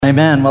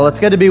Amen. Well,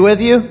 it's good to be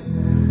with you.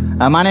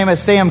 My name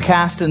is Sam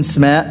Caston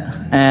Smith,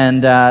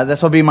 and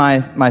this will be my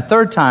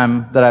third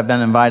time that I've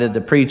been invited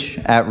to preach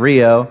at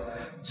Rio.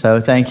 So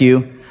thank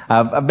you.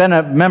 I've been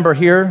a member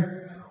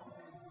here,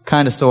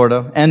 kind of, sort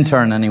of,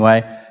 intern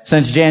anyway,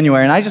 since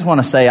January. And I just want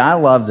to say I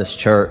love this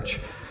church,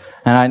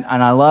 and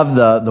I love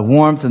the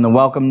warmth and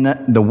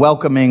the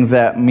welcoming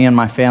that me and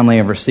my family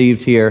have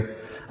received here.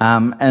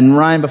 And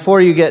Ryan,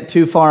 before you get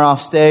too far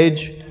off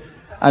stage,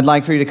 I'd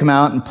like for you to come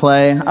out and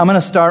play. I'm going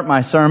to start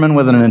my sermon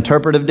with an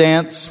interpretive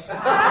dance.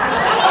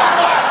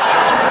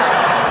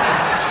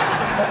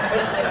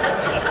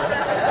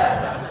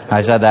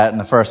 I said that in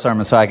the first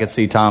sermon so I could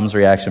see Tom's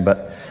reaction,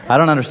 but I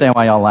don't understand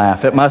why y'all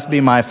laugh. It must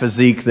be my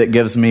physique that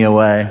gives me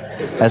away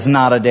as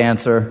not a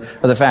dancer,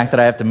 or the fact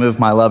that I have to move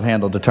my love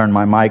handle to turn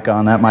my mic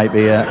on. That might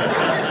be it.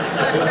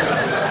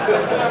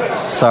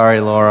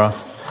 Sorry, Laura.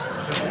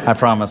 I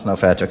promise no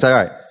fat jokes. All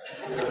right.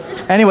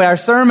 Anyway, our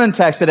sermon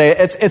text today,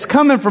 it's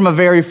coming from a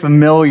very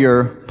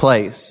familiar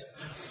place.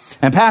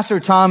 And Pastor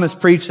Tom has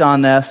preached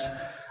on this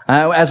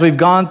as we've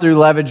gone through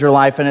Leverage Your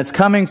Life, and it's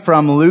coming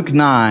from Luke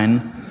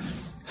 9.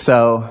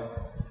 So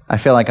I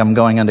feel like I'm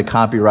going into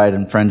copyright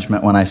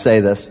infringement when I say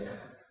this.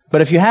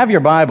 But if you have your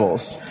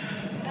Bibles,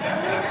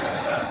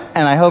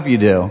 and I hope you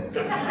do,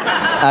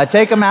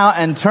 take them out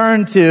and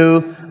turn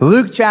to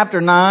Luke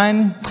chapter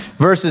 9,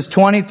 verses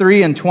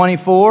 23 and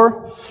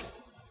 24.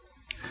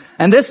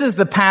 And this is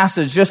the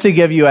passage, just to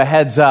give you a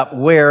heads up,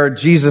 where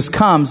Jesus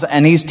comes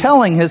and he's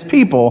telling his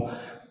people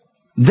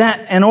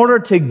that in order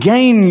to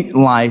gain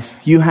life,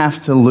 you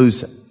have to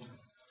lose it.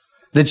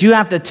 That you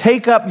have to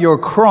take up your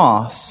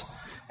cross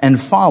and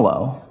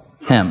follow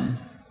him.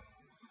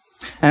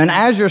 And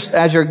as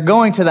you're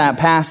going to that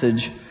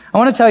passage, I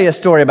want to tell you a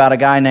story about a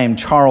guy named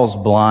Charles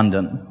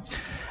Blondin.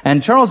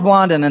 And Charles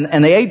Blondin in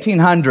the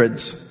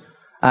 1800s,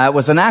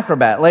 was an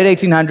acrobat. Late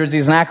 1800s,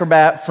 he's an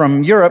acrobat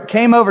from Europe,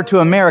 came over to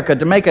America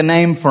to make a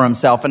name for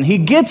himself. And he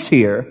gets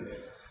here,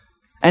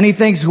 and he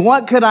thinks,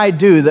 what could I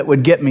do that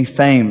would get me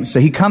fame?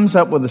 So he comes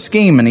up with a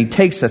scheme, and he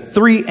takes a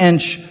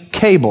 3-inch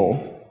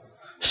cable,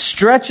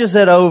 stretches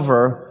it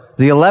over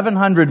the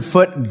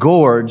 1,100-foot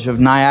gorge of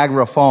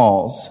Niagara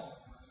Falls,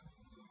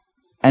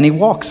 and he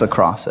walks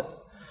across it.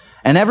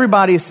 And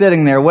everybody's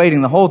sitting there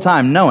waiting the whole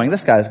time, knowing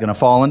this guy's going to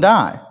fall and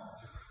die.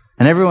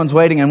 And everyone's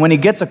waiting, and when he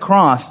gets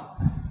across,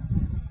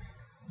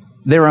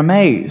 they're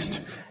amazed.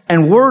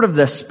 And word of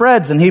this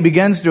spreads, and he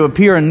begins to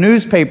appear in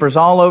newspapers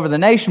all over the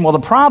nation. Well,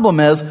 the problem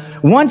is,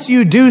 once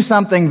you do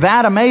something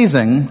that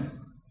amazing,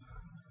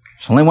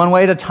 there's only one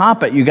way to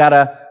top it. You got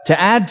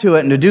to add to it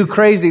and to do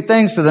crazy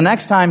things. So the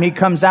next time he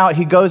comes out,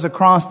 he goes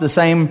across the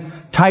same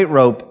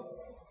tightrope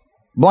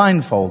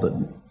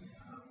blindfolded.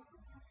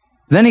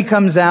 Then he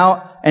comes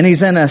out, and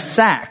he's in a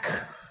sack,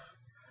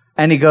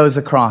 and he goes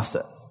across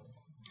it.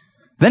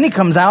 Then he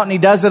comes out, and he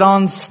does it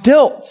on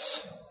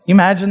stilts. You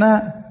imagine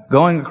that?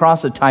 Going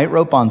across a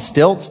tightrope on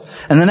stilts.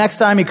 And the next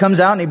time he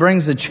comes out and he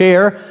brings a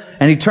chair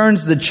and he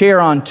turns the chair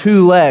on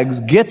 2 legs,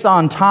 gets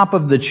on top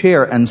of the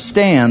chair and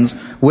stands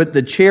with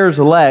the chair's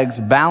legs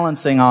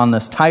balancing on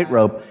this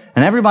tightrope.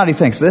 And everybody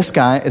thinks this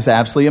guy is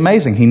absolutely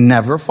amazing. He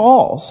never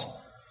falls.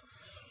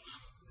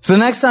 So the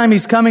next time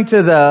he's coming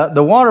to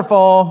the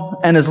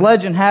waterfall, and as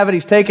legend have it,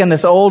 he's taking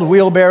this old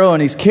wheelbarrow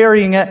and he's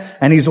carrying it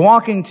and he's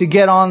walking to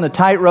get on the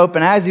tightrope.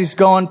 And as he's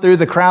going through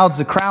the crowds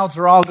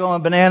are all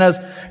going bananas.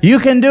 You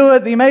can do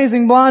it, the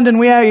amazing Blondin.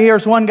 We have here.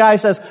 One guy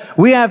says,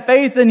 we have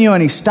faith in you.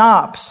 And he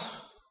stops.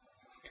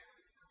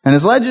 And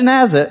as legend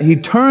has it, he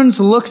turns,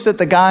 looks at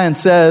the guy and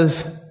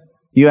says,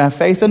 you have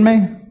faith in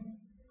me?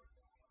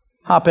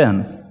 Hop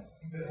in.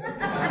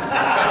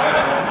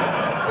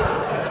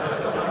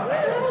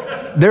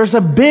 There's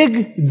a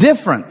big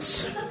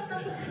difference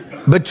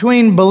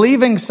between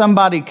believing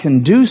somebody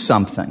can do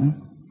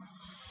something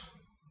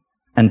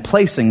and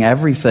placing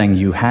everything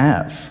you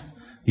have,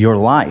 your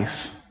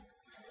life,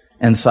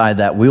 inside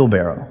that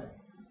wheelbarrow.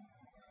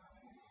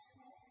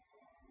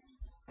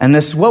 And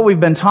this is what we've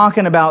been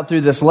talking about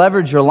through this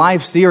Leverage Your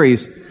Life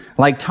series.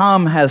 Like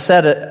Tom has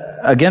said it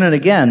again and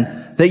again,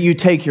 that you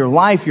take your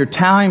life, your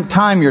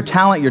time, your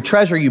talent, your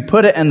treasure, you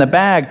put it in the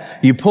bag,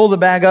 you pull the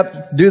bag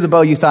up, do the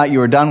bow. You thought you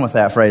were done with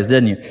that phrase,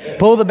 didn't you?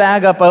 Pull the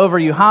bag up over,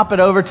 you hop it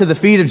over to the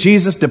feet of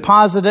Jesus,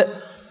 deposit it.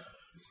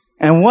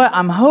 And what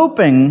I'm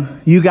hoping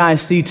you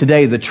guys see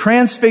today, the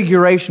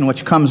transfiguration,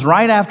 which comes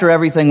right after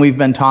everything we've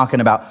been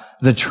talking about,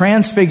 the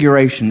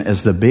transfiguration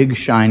is the big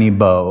shiny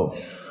bow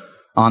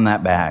on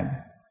that bag.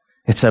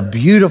 It's a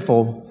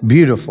beautiful,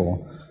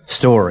 beautiful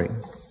story.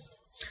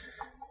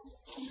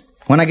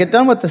 When I get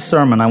done with the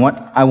sermon,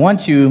 I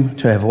want you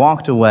to have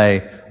walked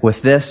away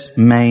with this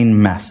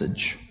main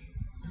message.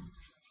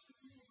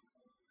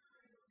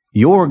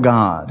 Your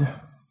God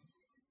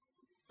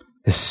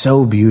is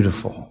so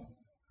beautiful,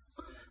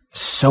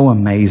 so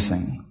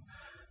amazing,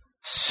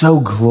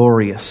 so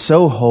glorious,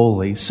 so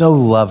holy, so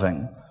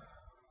loving.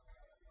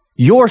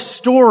 Your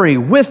story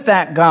with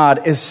that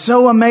God is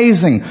so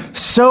amazing,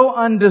 so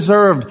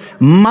undeserved,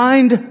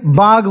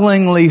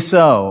 mind-bogglingly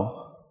so,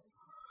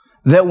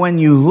 that when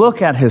you look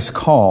at his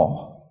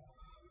call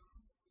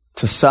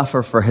to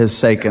suffer for his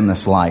sake in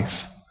this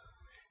life,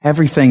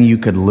 everything you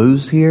could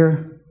lose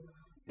here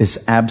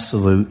is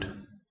absolute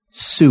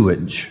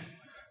sewage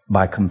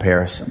by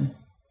comparison.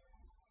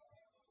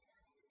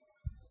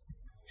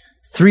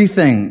 3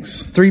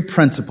 things, 3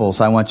 principles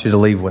I want you to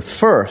leave with.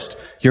 First,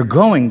 you're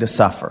going to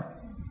suffer.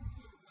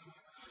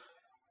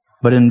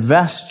 But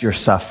invest your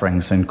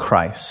sufferings in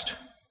Christ.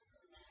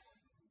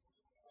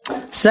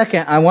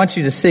 Second, I want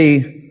you to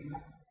see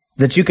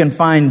that you can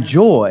find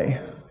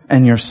joy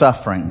in your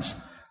sufferings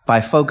by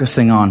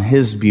focusing on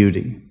his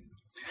beauty.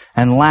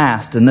 And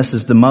last, and this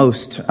is the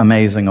most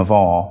amazing of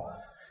all,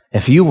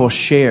 if you will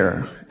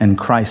share in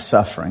Christ's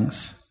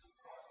sufferings,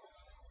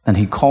 then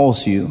he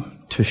calls you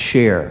to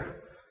share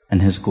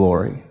in his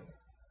glory.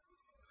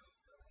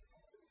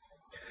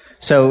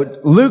 So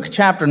Luke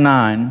chapter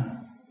 9,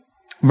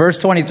 verse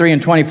 23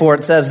 and 24,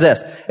 it says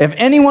this: "If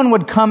anyone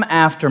would come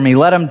after me,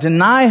 let him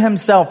deny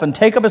himself and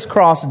take up his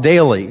cross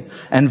daily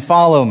and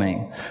follow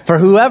me. For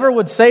whoever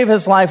would save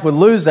his life would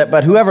lose it,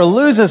 but whoever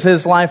loses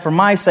his life for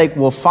my sake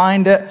will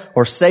find it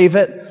or save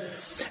it."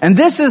 And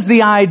this is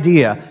the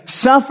idea.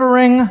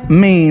 Suffering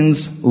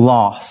means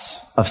loss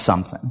of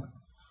something.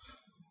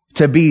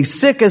 To be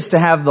sick is to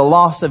have the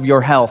loss of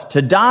your health.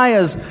 To die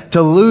is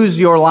to lose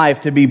your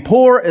life. To be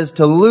poor is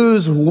to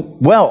lose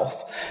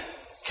wealth.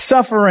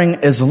 Suffering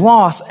is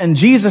loss, and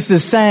Jesus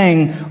is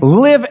saying,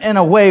 live in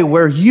a way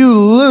where you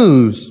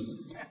lose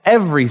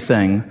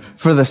everything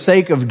for the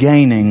sake of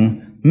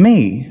gaining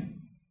me.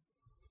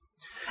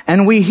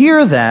 And we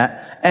hear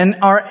that, and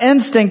our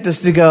instinct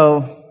is to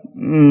go,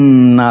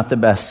 not the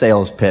best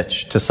sales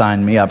pitch to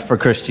sign me up for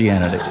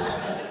Christianity.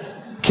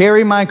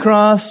 Carry my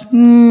cross?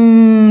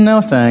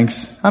 No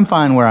thanks. I'm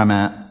fine where I'm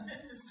at.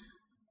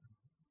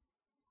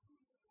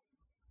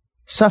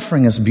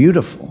 Suffering is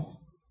beautiful.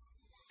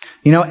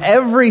 You know,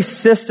 every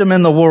system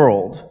in the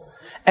world,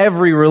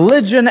 every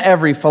religion,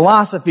 every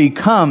philosophy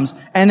comes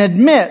and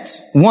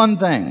admits one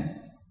thing.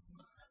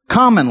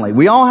 Commonly,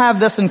 we all have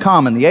this in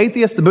common. The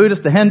atheist, the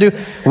Buddhist, the Hindu,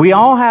 we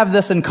all have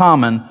this in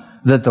common,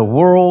 that the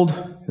world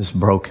is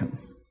broken.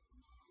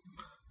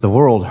 The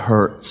world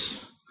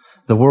hurts.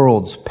 The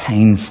world's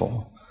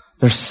painful.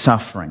 There's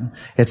suffering.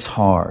 It's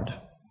hard.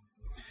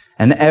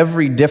 And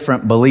every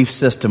different belief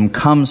system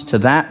comes to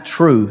that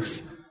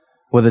truth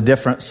with a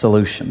different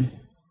solution.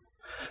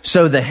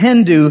 So the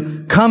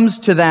Hindu comes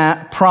to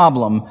that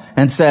problem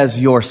and says,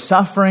 your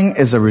suffering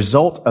is a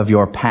result of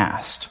your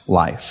past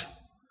life.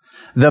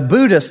 The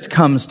Buddhist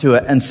comes to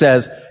it and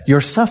says,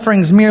 your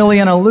suffering's merely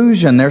an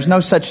illusion. There's no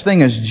such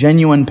thing as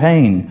genuine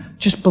pain.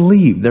 Just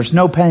believe there's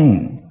no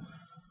pain.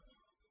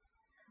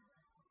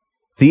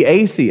 The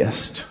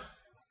atheist,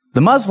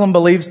 the Muslim,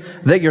 believes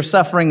that your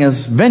suffering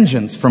is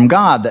vengeance from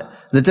God,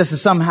 that this is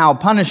somehow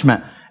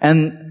punishment.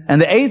 And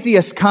the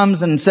atheist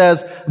comes and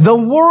says, the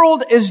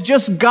world is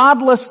just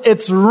godless.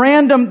 It's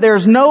random.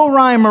 There's no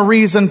rhyme or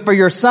reason for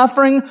your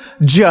suffering.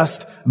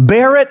 Just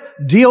bear it,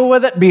 deal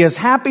with it, be as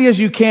happy as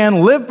you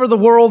can, live for the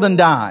world and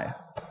die.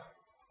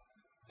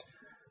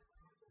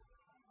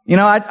 You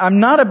know, I'm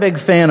not a big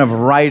fan of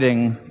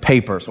writing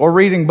papers or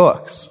reading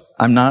books.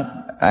 I'm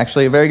not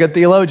actually a very good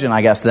theologian,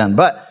 I guess, then.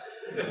 But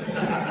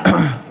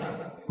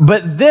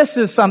this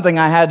is something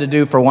I had to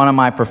do for one of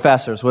my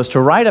professors, was to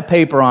write a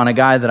paper on a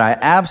guy that I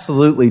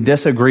absolutely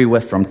disagree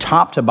with from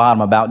top to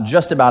bottom about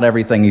just about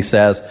everything he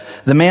says.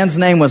 The man's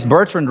name was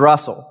Bertrand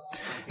Russell.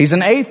 He's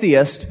an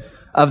atheist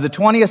of the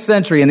 20th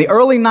century. In the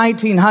early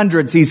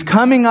 1900s, he's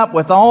coming up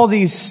with all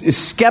these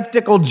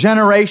skeptical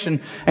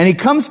generation, and he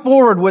comes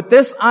forward with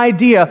this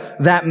idea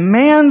that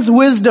man's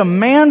wisdom,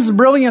 man's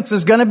brilliance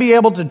is going to be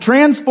able to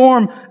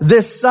transform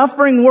this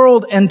suffering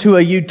world into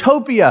a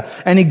utopia.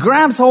 And he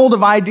grabs hold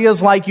of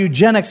ideas like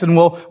eugenics, and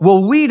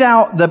we'll weed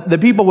out the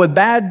people with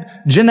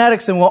bad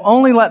genetics, and we'll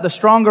only let the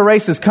stronger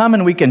races come,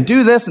 and we can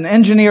do this and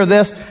engineer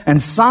this,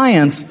 and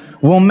science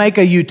will make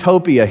a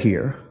utopia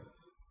here.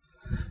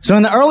 So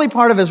in the early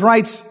part of his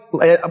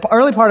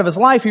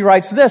life, he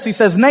writes this. He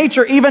says,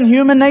 nature, even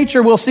human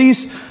nature, will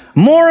cease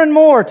more and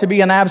more to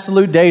be an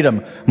absolute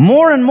datum.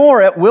 More and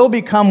more it will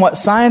become what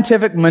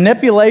scientific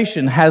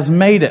manipulation has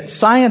made it.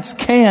 Science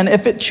can,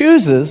 if it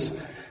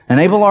chooses,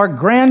 enable our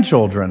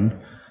grandchildren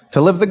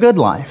to live the good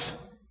life.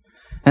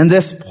 And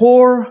this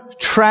poor,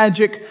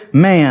 tragic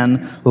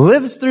man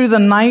lives through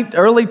the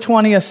early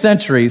 20th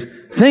centuries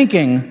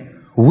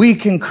thinking we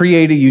can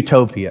create a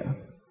utopia.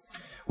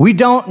 We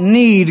don't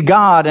need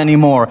God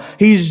anymore.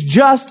 He's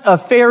just a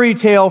fairy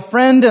tale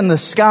friend in the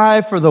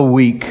sky for the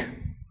weak.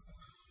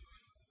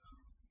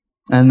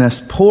 And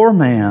this poor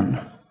man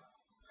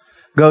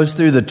goes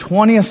through the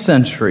 20th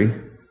century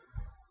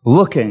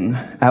looking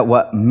at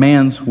what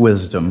man's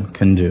wisdom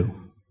can do.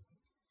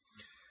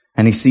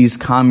 And he sees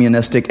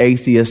communistic,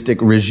 atheistic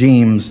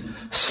regimes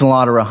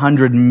slaughter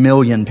 100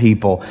 million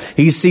people.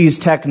 He sees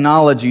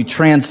technology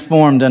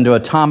transformed into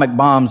atomic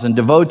bombs and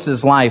devotes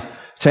his life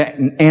to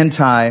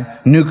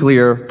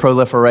anti-nuclear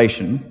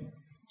proliferation.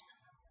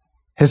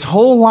 His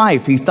whole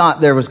life, he thought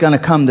there was going to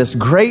come this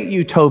great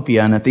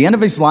utopia, and at the end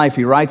of his life,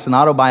 he writes an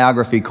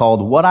autobiography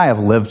called What I Have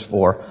Lived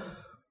For.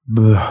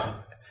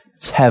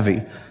 It's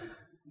heavy.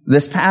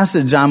 This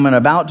passage I'm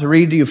about to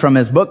read to you from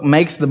his book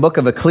makes the book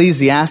of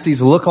Ecclesiastes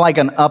look like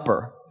an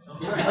upper.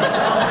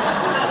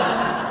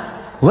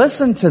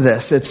 Listen to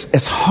this.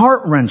 It's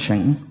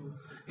heart-wrenching.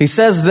 He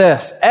says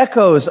this,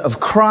 echoes of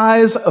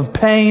cries of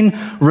pain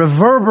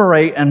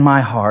reverberate in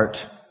my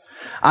heart.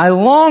 I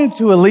long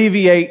to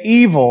alleviate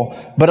evil,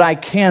 but I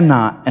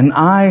cannot, and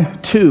I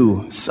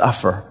too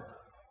suffer.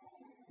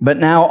 But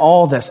now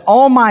all this,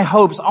 all my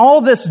hopes,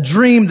 all this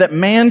dream that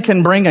man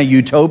can bring a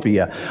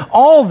utopia,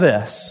 all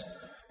this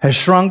has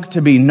shrunk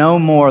to be no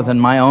more than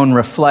my own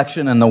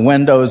reflection in the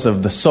windows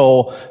of the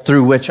soul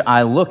through which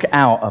I look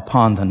out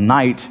upon the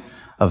night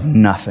of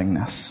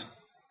nothingness.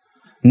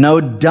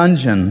 No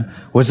dungeon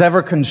was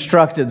ever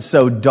constructed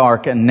so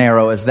dark and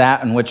narrow as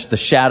that in which the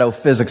shadow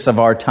physics of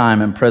our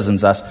time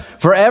imprisons us.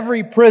 For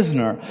every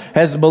prisoner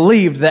has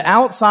believed that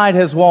outside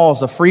his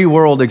walls a free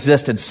world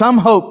existed, some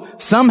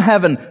hope, some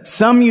heaven,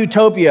 some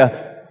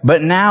utopia,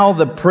 but now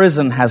the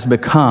prison has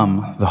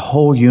become the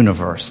whole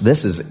universe.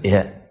 This is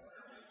it.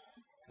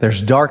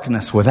 There's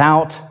darkness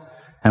without,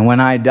 and when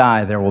I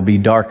die, there will be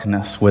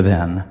darkness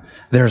within.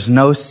 There's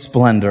no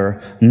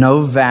splendor,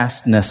 no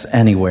vastness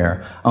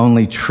anywhere,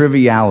 only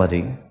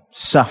triviality,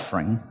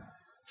 suffering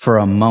for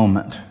a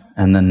moment,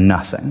 and then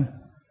nothing.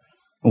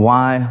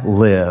 Why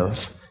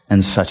live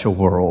in such a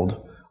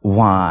world?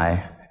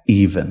 Why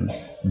even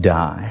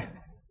die?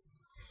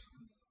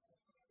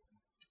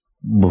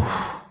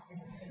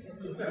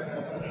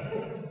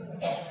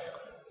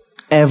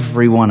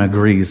 Everyone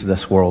agrees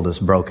this world is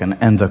broken.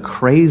 And the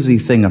crazy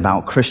thing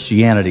about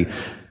Christianity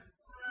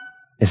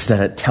is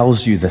that it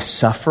tells you the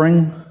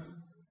suffering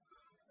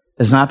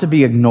is not to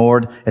be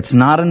ignored. It's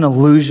not an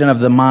illusion of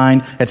the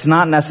mind. It's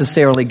not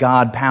necessarily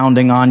God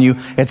pounding on you.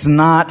 It's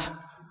not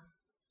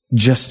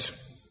just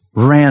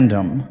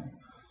random.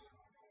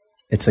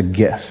 It's a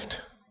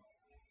gift.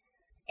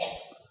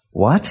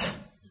 What?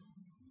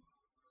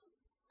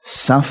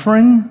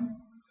 Suffering?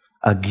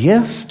 A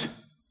gift?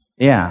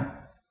 Yeah.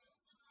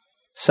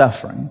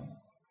 Suffering.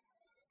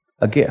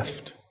 A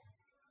gift.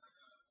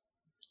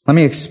 Let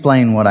me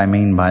explain what I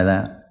mean by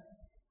that.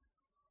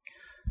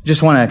 I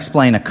just want to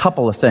explain a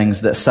couple of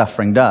things that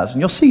suffering does. And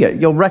you'll see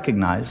it. You'll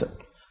recognize it.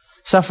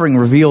 Suffering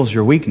reveals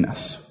your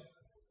weakness.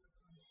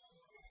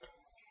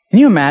 Can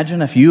you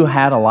imagine if you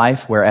had a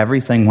life where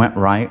everything went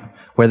right,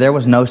 where there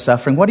was no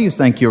suffering? What do you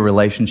think your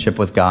relationship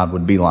with God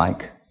would be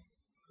like?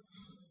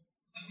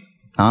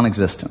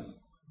 Non-existent.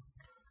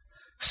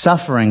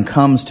 Suffering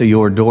comes to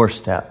your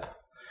doorstep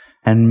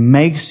and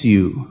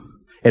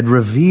it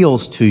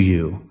reveals to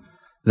you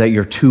that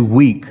you're too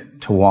weak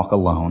to walk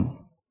alone.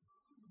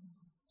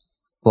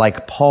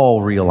 Like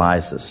Paul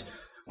realizes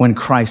when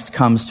Christ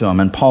comes to him,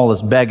 and Paul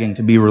is begging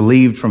to be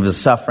relieved from his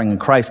suffering, and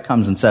Christ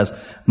comes and says,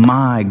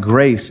 my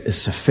grace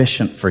is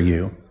sufficient for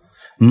you.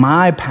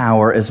 My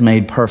power is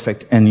made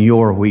perfect in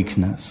your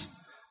weakness.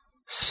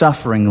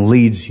 Suffering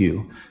leads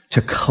you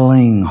to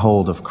cling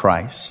hold of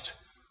Christ.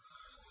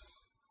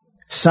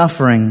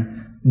 Suffering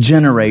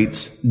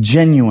generates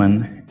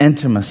genuine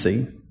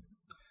intimacy.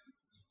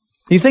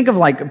 You think of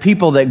like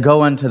people that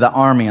go into the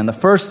army, and the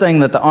first thing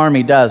that the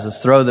army does is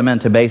throw them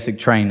into basic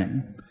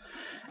training.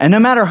 And no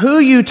matter who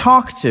you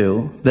talk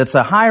to that's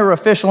a higher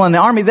official in the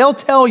army, they'll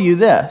tell you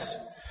this.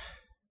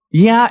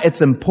 Yeah,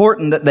 it's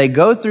important that they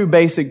go through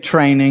basic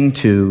training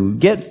to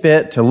get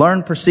fit, to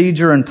learn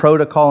procedure and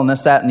protocol and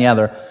this, that, and the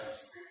other.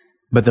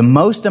 But the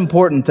most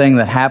important thing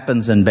that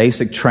happens in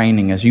basic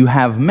training is you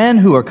have men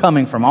who are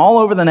coming from all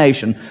over the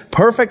nation,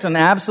 perfect and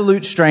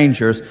absolute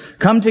strangers,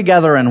 come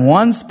together in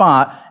one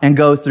spot and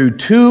go through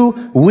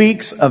 2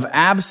 weeks of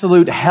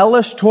absolute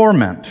hellish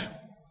torment.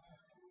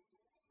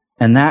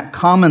 And that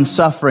common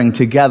suffering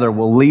together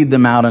will lead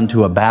them out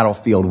into a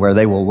battlefield where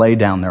they will lay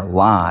down their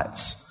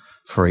lives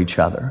for each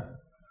other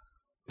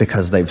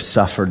because they've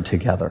suffered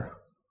together.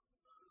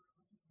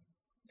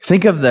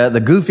 Think of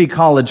the goofy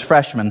college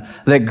freshman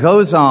that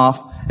goes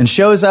off and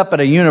shows up at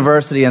a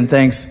university and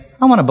thinks,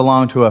 I want to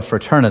belong to a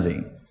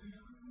fraternity.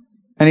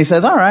 And he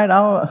says, all right,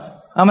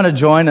 I'm going to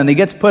join. And he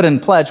gets put in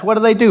pledge.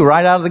 What do?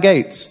 Right out of the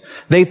gates?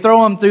 They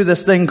throw him through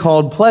this thing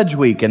called Pledge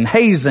Week and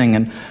hazing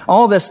and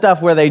all this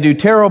stuff where they do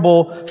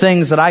terrible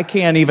things that I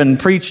can't even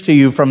preach to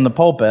you from the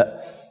pulpit.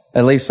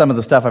 At least some of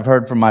the stuff I've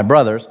heard from my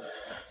brothers.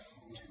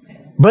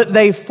 But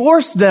they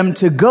force them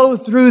to go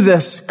through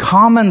this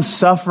common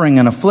suffering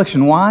and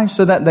affliction. Why?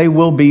 So that they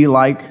will be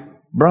like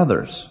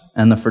brothers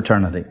in the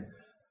fraternity.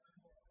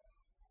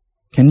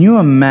 Can you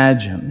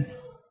imagine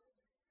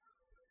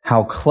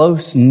how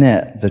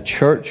close-knit the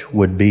church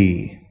would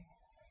be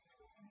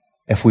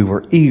if we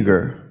were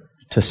eager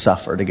to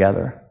suffer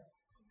together?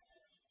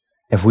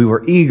 If we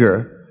were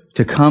eager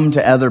to come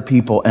to other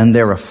people in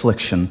their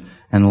affliction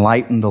and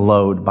lighten the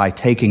load by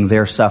taking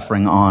their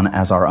suffering on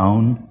as our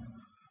own?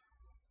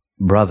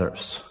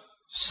 Brothers,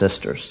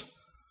 sisters.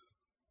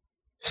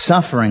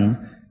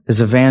 Suffering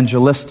is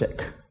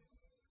evangelistic.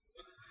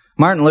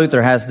 Martin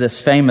Luther has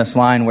this famous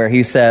line where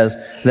he says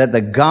that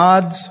the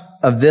gods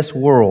of this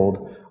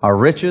world are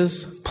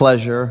riches,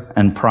 pleasure,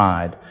 and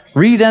pride.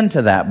 Read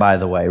into that, by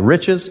the way.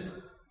 Riches,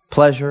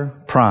 pleasure,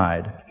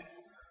 pride.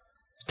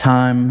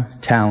 time,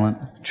 talent,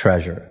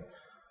 treasure.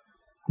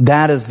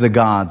 That is the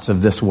gods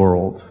of this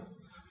world.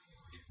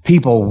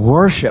 People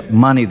worship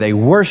money. They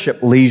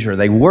worship leisure.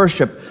 They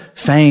worship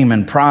fame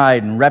and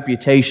pride and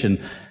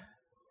reputation.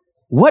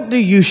 What do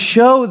you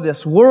show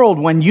this world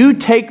when you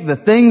take the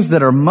things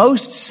that are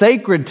most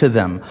sacred to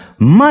them,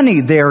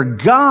 money, their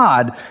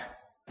God,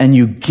 and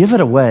you give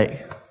it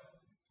away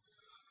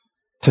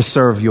to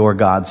serve your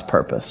God's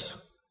purpose?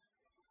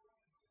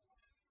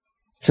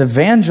 It's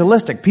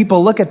evangelistic.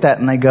 People look at that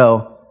and they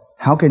go,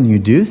 how can you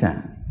do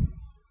that?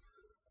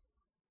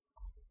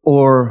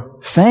 Or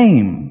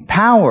fame,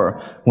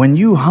 power, when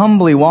you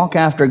humbly walk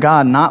after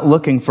God, not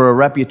looking for a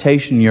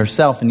reputation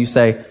yourself, and you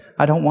say,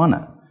 I don't want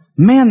it.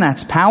 Man,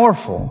 that's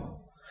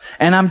powerful.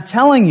 And I'm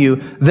telling you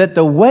that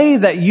the way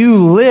that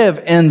you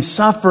live in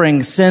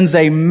suffering sends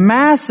a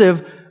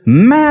massive,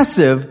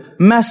 massive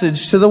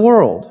message to the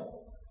world.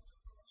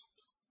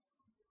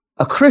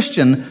 A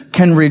Christian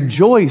can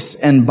rejoice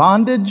in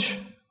bondage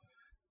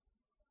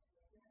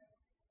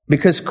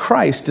because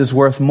Christ is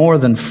worth more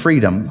than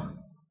freedom.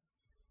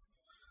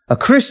 A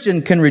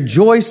Christian can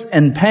rejoice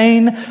in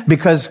pain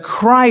because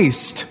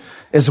Christ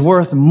is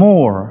worth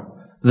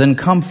more than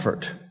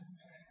comfort.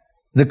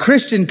 The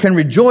Christian can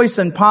rejoice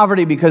in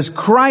poverty because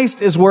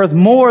Christ is worth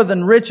more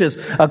than riches.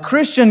 A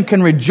Christian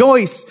can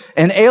rejoice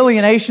in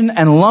alienation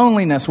and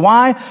loneliness.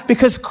 Why?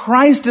 Because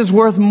Christ is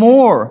worth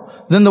more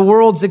than the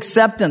world's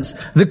acceptance.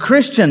 The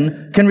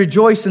Christian can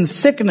rejoice in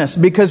sickness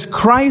because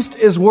Christ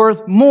is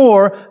worth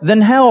more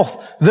than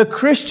health. The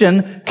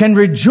Christian can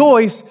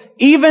rejoice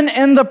even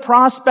in the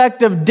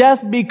prospect of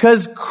death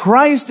because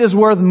Christ is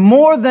worth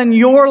more than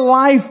your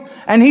life,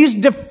 and He's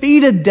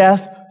defeated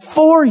death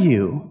for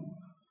you.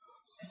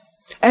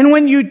 And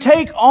when you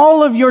take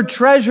all of your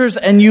treasures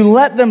and you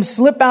let them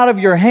slip out of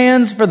your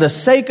hands for the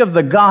sake of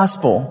the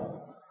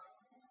gospel,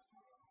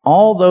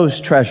 all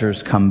those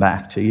treasures come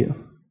back to you.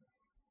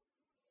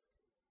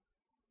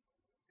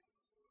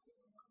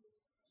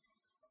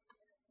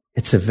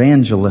 It's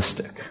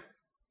evangelistic,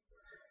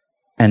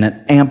 and it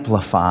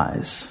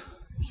amplifies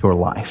your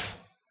life.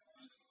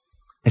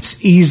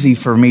 It's easy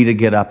for me to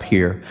get up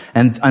here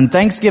and on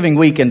Thanksgiving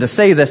weekend to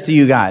say this to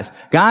you guys.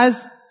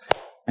 Guys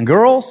and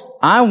girls,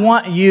 I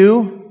want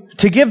you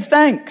to give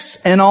thanks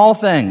in all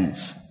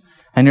things.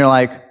 And you're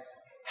like,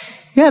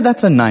 yeah,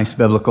 that's a nice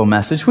biblical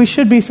message. We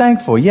should be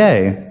thankful.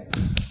 Yay.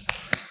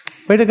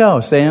 Way to go,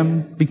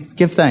 Sam.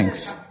 Give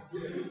thanks.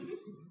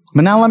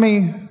 But now let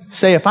me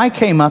say, if I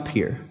came up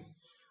here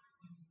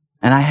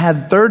and I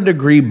had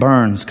 3rd-degree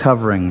burns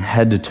covering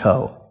head to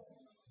toe,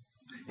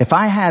 if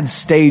I had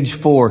stage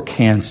 4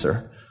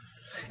 cancer,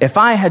 if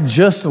I had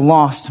just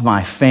lost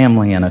my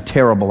family in a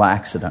terrible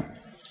accident,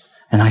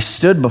 and I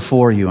stood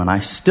before you and I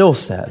still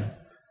said,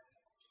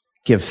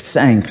 give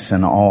thanks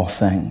in all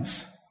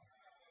things,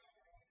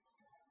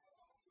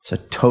 it's a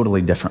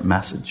totally different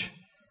message.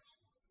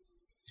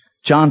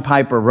 John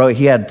Piper wrote,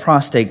 he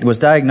was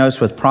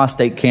diagnosed with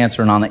prostate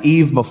cancer, and on the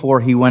eve before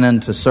he went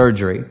into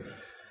surgery,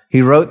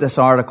 he wrote this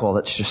article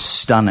that's just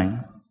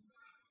stunning.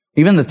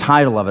 Even the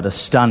title of it is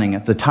stunning.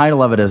 The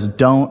title of it is,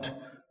 Don't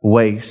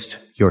Waste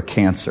Your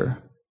Cancer.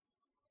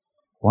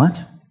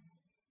 What?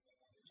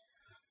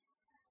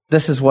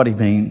 This is what he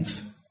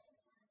means.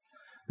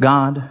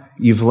 God,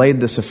 you've laid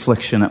this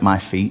affliction at my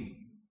feet.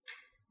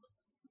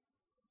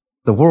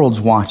 The world's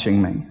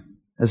watching me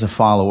as a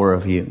follower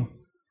of you.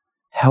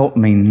 Help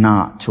me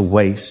not to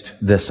waste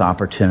this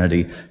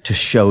opportunity to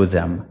show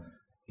them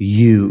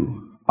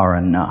you are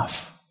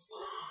enough.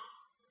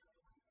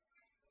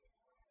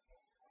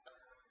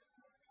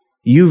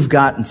 You've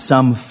gotten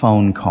some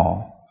phone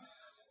call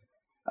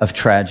of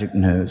tragic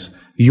news.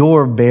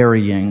 You're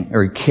burying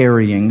or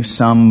carrying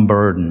some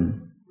burden.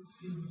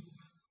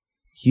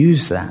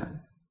 Use that.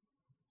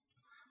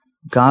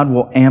 God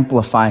will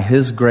amplify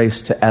His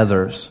grace to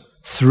others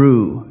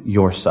through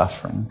your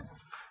suffering.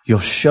 You'll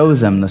show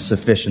them the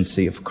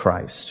sufficiency of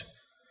Christ.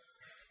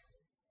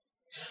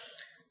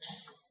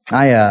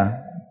 I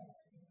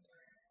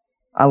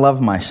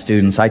love my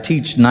students. I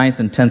teach 9th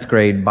and 10th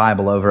grade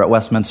Bible over at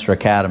Westminster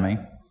Academy.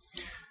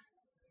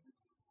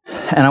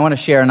 And I want to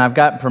share, and I've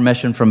got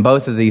permission from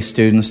both of these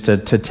students to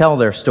tell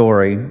their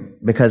story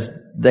because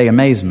they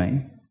amaze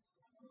me.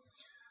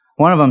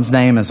 One of them's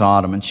name is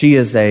Autumn, and she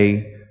is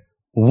a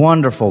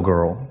wonderful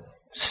girl.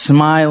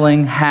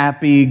 Smiling,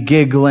 happy,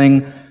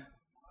 giggling,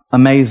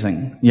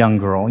 amazing young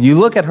girl. You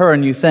look at her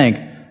and you think,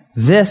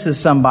 this is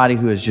somebody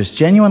who is just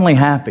genuinely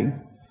happy.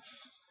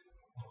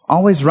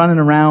 Always running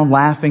around,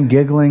 laughing,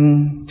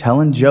 giggling,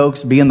 telling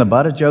jokes, being the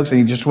butt of jokes,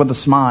 and just with a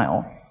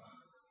smile.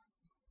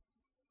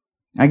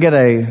 I get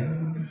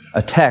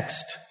a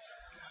text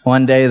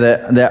one day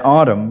that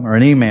Autumn, or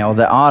an email,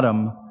 that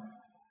Autumn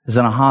is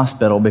in a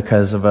hospital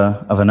because of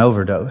an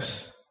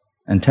overdose,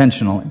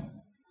 intentionally.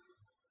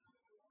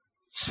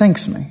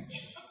 Sinks me.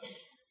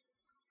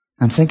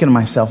 I'm thinking to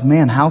myself,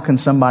 man, how can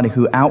somebody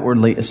who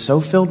outwardly is so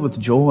filled with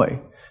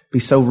joy be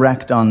so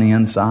wrecked on the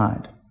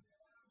inside?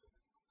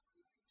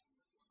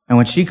 And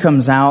when she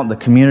comes out, the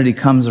community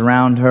comes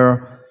around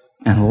her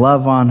and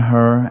love on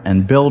her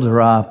and build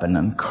her up and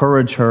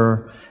encourage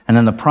her And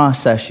in the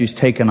process, she's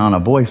taken on a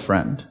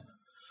boyfriend.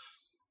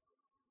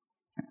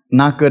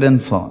 Not good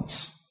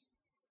influence.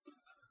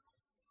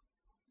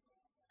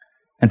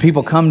 And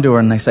people come to her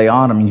and they say,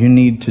 Autumn, you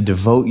need to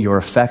devote your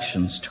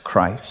affections to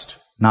Christ,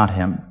 not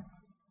him.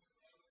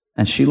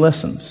 And she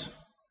listens.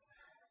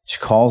 She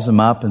calls him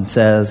up and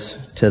says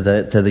to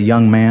the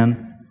young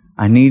man,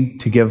 I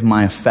need to give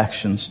my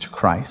affections to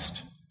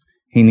Christ.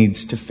 He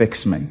needs to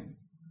fix me.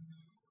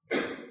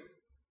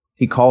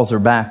 He calls her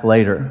back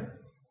later,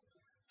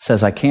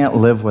 says, I can't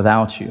live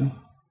without you.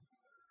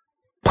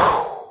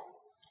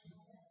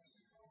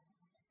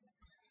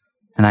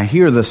 And I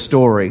hear the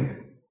story,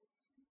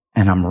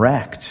 and I'm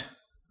wrecked.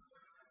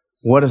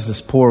 What is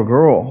this poor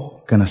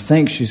girl going to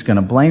think? She's going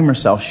to blame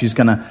herself. She's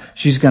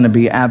going to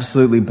be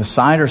absolutely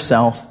beside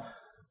herself.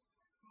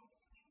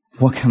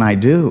 What can I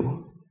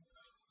do?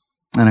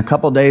 And a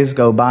couple days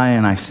go by,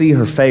 and I see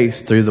her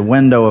face through the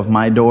window of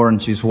my door,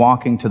 and she's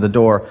walking to the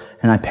door,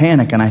 and I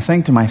panic, and I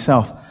think to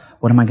myself,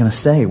 what am I going to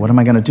say? What am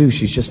I going to do?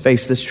 She's just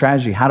faced this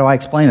tragedy. How do I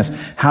explain this?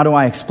 How do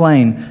I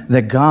explain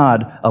that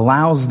God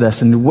allows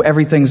this? And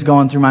everything's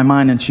going through my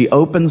mind, and she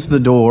opens the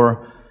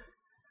door,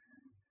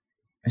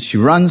 and she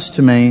runs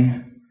to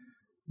me,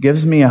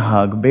 gives me a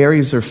hug,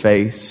 buries her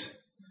face,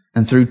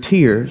 and through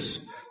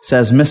tears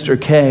says,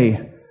 Mr.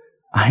 K,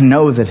 I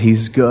know that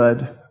he's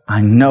good.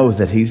 I know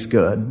that he's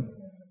good.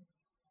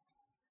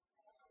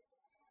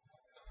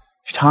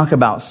 You talk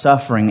about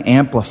suffering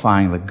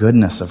amplifying the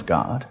goodness of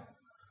God.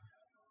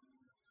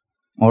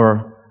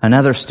 Or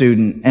another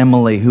student,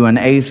 Emily, who in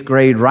 8th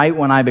grade, right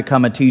when I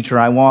become a teacher,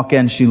 I walk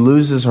in, she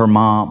loses her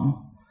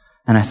mom.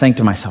 And I think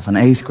to myself, an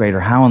 8th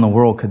grader, how in the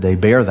world could they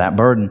bear that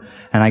burden?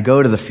 And I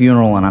go to the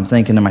funeral and I'm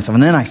thinking to myself,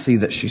 and then I see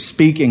that she's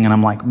speaking and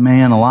I'm like,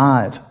 man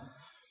alive.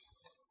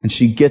 And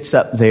she gets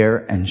up there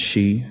and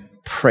she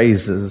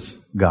praises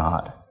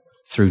God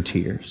through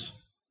tears.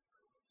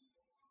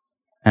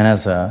 And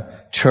as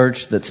a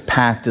church that's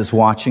packed is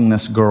watching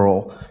this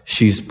girl,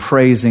 she's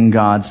praising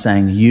God,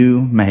 saying,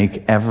 you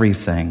make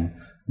everything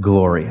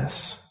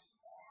glorious.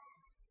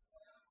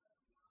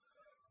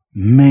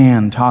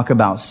 Man, talk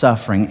about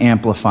suffering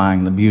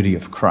amplifying the beauty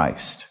of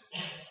Christ.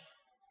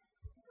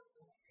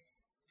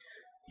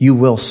 You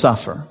will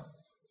suffer,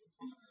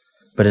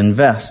 but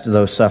invest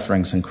those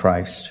sufferings in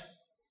Christ.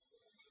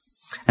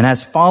 And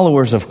as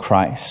followers of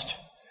Christ,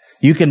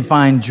 you can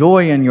find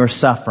joy in your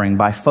suffering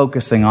by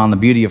focusing on the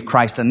beauty of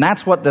Christ. And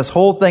that's what this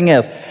whole thing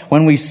is.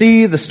 When we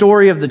see the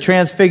story of the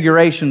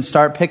Transfiguration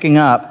start picking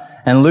up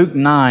in Luke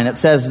 9, it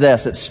says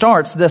this. It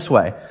starts this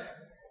way.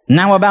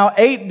 Now, about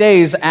 8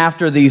 days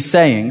after these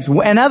sayings,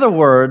 in other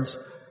words,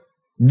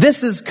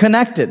 this is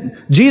connected.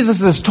 Jesus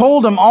has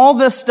told him all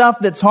this stuff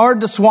that's hard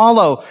to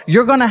swallow.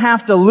 You're going to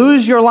have to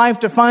lose your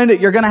life to find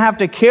it. You're going to have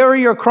to carry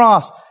your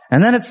cross.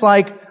 And then it's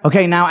like,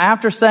 okay, now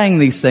after saying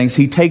these things,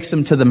 he takes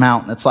him to the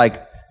mountain. It's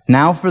like,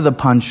 now for the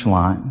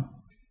punchline.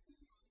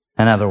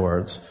 In other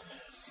words.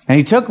 And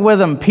he took with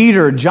him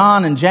Peter,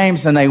 John, and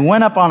James, and they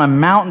went up on a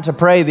mountain to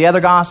pray. The other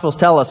Gospels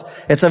tell us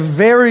it's a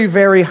very,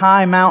 very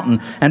high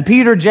mountain. And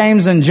Peter,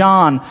 James, and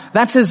John,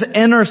 that's his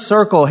inner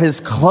circle, his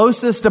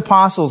closest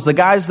apostles, the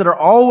guys that are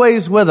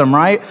always with him,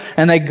 right?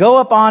 And they go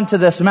up onto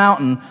this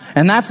mountain,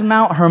 and that's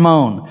Mount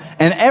Hermon.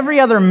 And every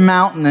other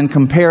mountain in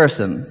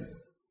comparison,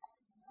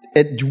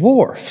 it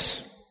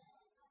dwarfs.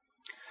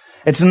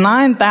 It's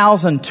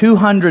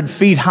 9,200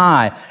 feet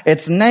high.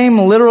 Its name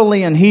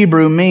literally in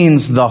Hebrew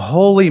means the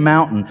holy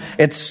mountain.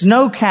 It's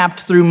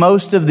snow-capped through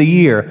most of the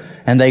year,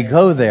 and they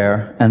go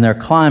there and they're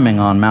climbing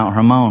on Mount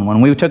Hermon.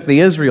 When we took the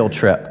Israel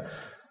trip,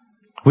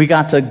 we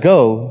got to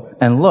go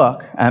and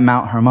look at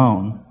Mount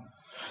Hermon.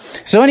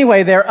 So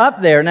anyway, they're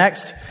up there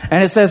next,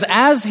 and it says,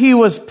 as he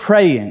was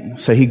praying,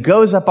 so he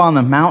goes up on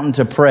the mountain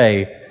to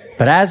pray,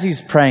 but as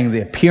he's praying,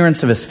 the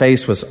appearance of his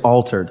face was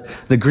altered.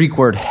 The Greek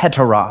word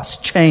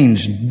heteros,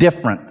 changed,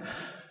 different.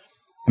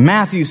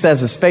 Matthew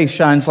says his face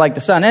shines like the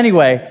sun.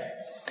 Anyway,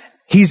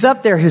 he's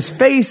up there. His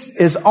face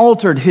is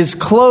altered. His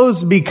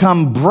clothes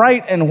become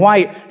bright and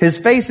white. His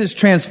face is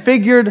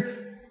transfigured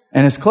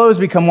and his clothes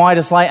become white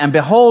as light. And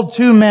behold,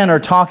 2 men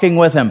are talking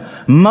with him,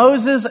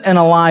 Moses and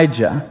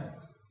Elijah.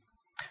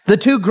 The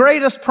 2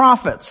 greatest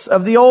prophets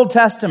of the Old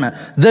Testament,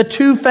 the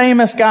 2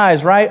 famous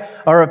guys, right,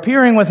 are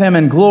appearing with him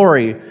in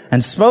glory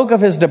and spoke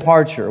of his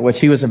departure, which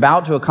he was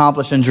about to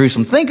accomplish in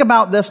Jerusalem. Think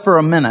about this for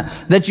a minute,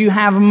 that you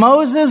have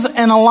Moses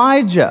and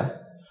Elijah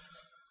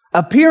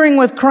appearing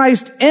with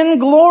Christ in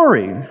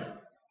glory.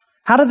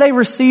 How did they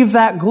receive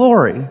that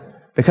glory?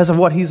 Because of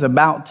what he's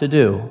about to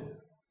do.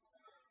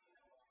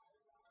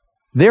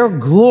 Their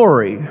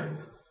glory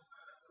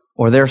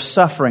or their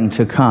suffering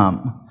to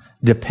come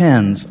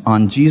depends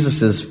on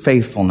Jesus'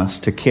 faithfulness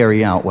to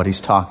carry out what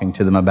he's talking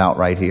to them about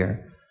right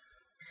here.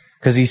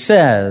 Because it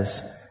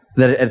says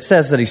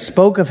that he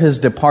spoke of his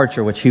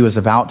departure, which he was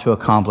about to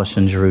accomplish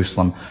in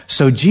Jerusalem.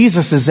 So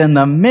Jesus is in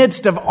the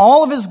midst of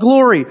all of his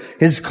glory.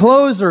 His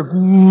clothes are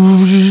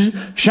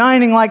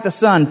shining like the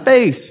sun,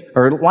 face,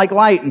 or like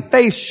light, and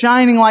face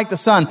shining like the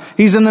sun.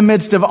 He's in the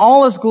midst of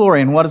all his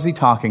glory. And what is he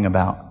talking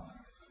about?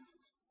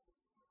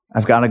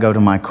 I've got to go to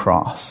my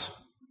cross.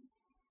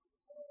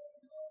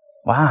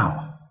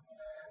 Wow.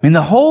 I mean,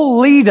 the whole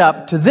lead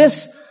up to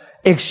this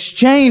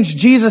exchange,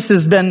 Jesus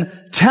has been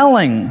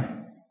telling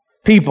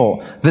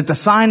people that the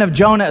sign of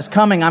Jonah is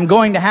coming. I'm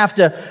going to have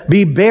to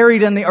be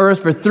buried in the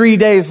earth for 3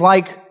 days,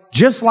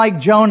 just like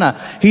Jonah.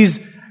 He's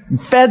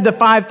fed the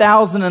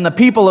 5,000 and the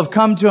people have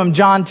come to him,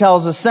 John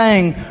tells us,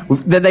 saying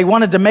that they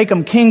wanted to make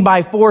him king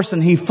by force,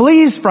 and he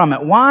flees from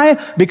it. Why?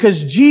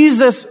 Because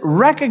Jesus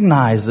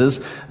recognizes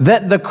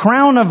that the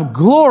crown of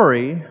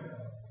glory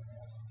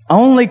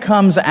only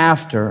comes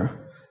after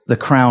the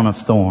crown of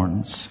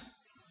thorns.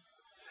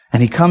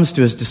 And he comes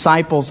to his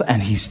disciples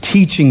and he's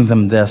teaching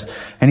them this.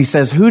 And he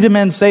says, who do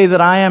men say that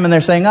I am? And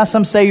they're saying,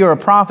 some say you're a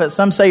prophet.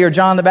 Some say you're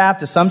John the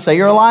Baptist. Some say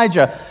you're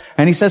Elijah.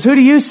 And he says, who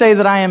do you say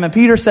that I am? And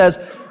Peter says,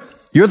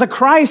 you're the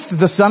Christ,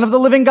 the Son of the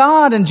living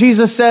God. And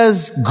Jesus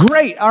says,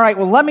 great. All right,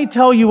 well, let me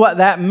tell you what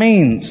that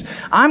means.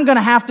 I'm going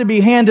to have to be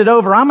handed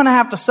over. I'm going to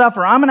have to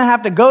suffer. I'm going to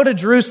have to go to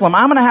Jerusalem.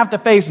 I'm going to have to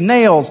face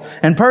nails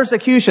and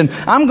persecution.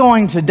 I'm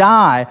going to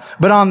die.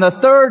 But on the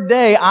third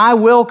day, I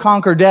will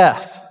conquer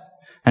death.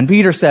 And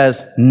Peter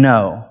says,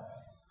 no,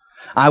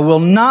 I will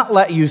not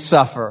let you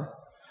suffer.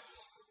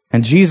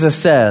 And Jesus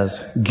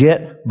says,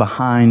 get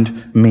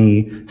behind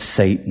me,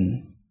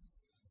 Satan.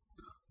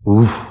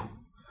 Ooh.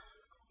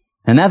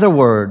 In other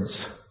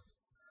words,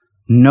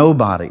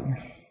 nobody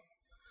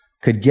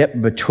could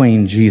get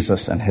between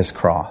Jesus and his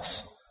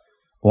cross.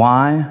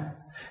 Why?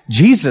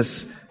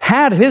 Jesus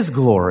had his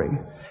glory.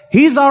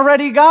 He's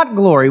already got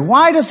glory.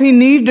 Why does he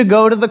need to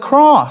go to the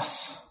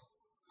cross?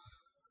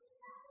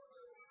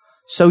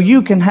 So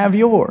you can have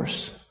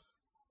yours.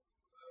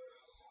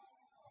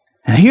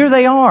 And here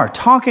they are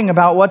talking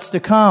about what's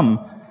to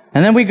come.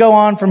 And then we go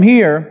on from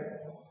here.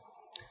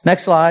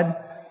 Next slide.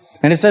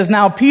 And it says,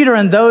 now Peter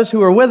and those who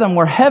were with him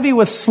were heavy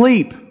with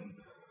sleep.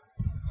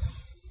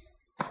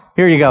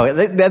 Here you go.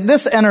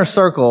 This inner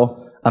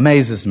circle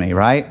amazes me,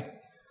 right?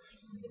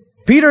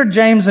 Peter,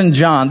 James, and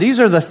John,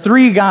 these are the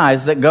three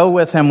guys that go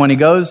with him when he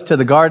goes to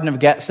the Garden of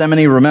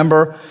Gethsemane,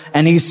 remember?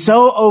 And he's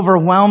so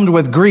overwhelmed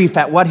with grief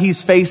at what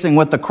he's facing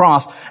with the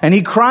cross. And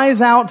he cries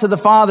out to the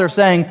Father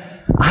saying,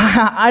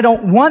 I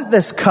don't want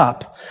this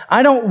cup.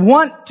 I don't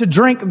want to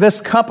drink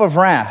this cup of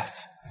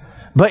wrath.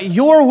 But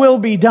your will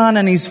be done.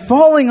 And he's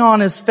falling on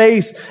his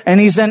face and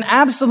he's in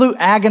absolute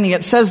agony.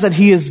 It says that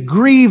he is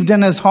grieved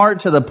in his heart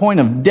to the point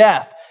of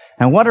death.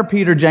 And what are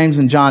Peter, James,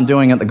 and John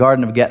doing at the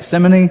Garden of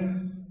Gethsemane?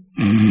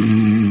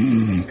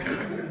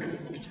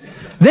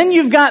 Then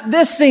you've got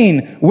this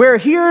scene where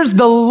here's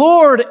the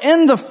Lord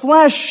in the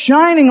flesh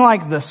shining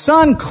like the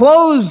sun,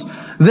 clothes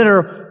that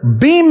are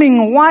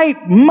beaming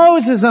white,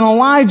 Moses and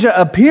Elijah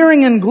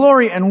appearing in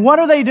glory. And what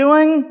are they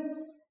doing?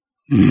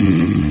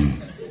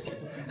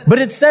 But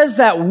it says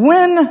that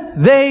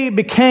when they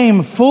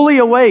became fully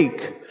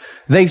awake,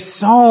 they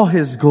saw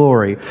his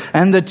glory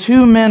and the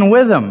two men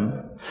with him.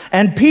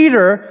 And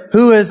Peter,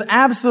 who is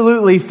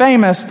absolutely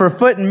famous for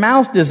foot and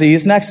mouth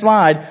disease, next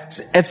slide,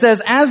 it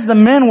says, as the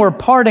men were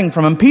parting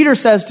from him, Peter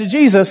says to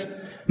Jesus,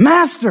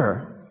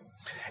 Master,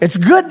 it's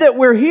good that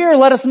we're here.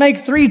 Let us make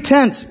 3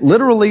 tents,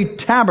 literally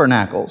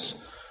tabernacles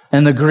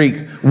in the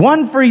Greek.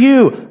 One for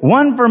you,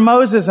 one for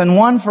Moses, and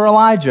one for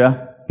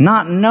Elijah,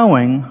 not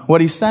knowing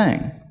what he's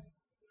saying.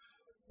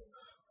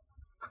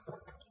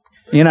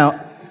 You know,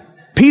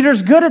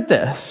 Peter's good at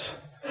this.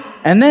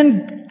 And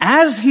then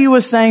as he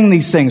was saying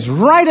these things,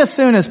 right as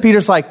soon as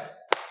Peter's like,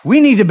 we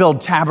need to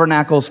build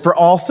tabernacles for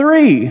all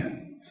 3.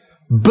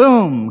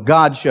 Boom,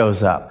 God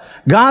shows up.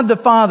 God the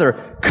Father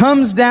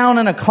comes down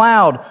in a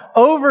cloud,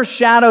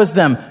 overshadows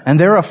them, and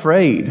they're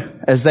afraid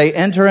as they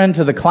enter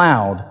into the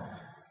cloud.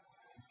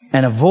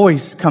 And a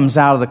voice comes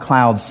out of the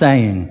cloud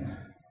saying,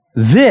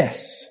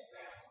 this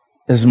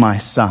is my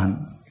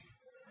son,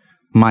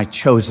 my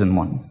chosen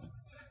one.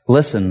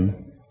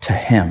 Listen to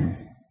him.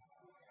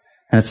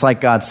 And it's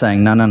like God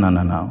saying, no.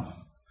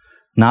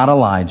 Not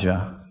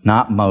Elijah,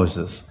 not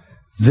Moses.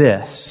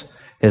 This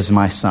is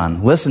my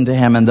son. Listen to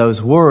him. And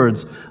those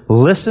words,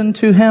 listen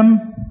to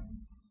him,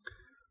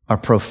 are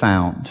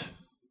profound.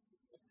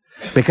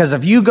 Because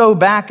if you go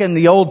back in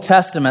the Old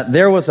Testament,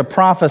 there was a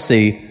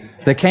prophecy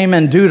that came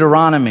in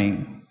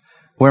Deuteronomy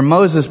where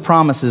Moses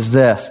promises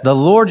this: the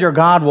Lord your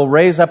God will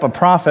raise up a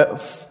prophet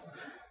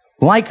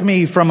like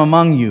me from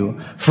among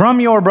you, from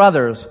your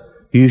brothers.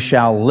 You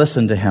shall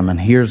listen to him. And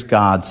here's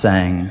God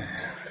saying,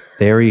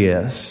 there he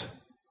is.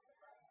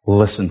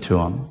 Listen to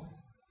him.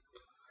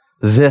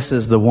 This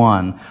is the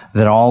one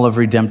that all of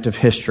redemptive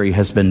history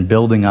has been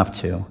building up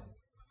to.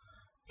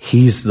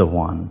 He's the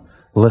one.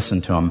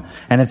 Listen to him.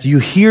 And if you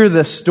hear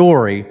this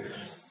story,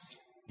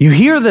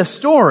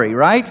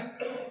 right?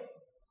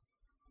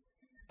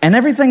 And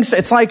everything's,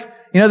 it's like,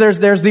 you know,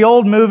 there's the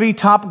old movie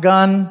Top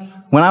Gun.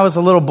 When I was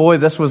a little boy,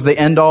 this was the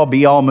end-all,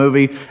 be-all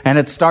movie. And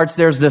it starts,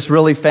 there's this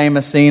really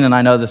famous scene, and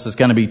I know this is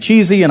going to be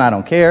cheesy, and I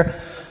don't care.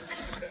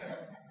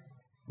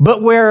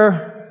 But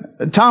where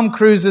Tom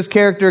Cruise's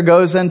character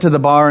goes into the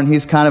bar, and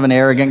he's kind of an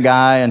arrogant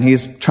guy, and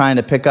he's trying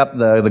to pick up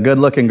the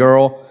good-looking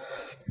girl.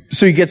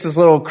 So he gets this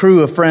little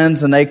crew of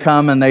friends, and they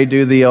come, and they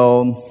do the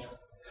old,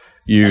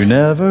 You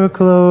never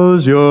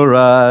close your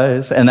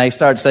eyes. And they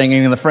start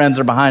singing, and the friends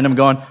are behind them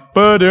going,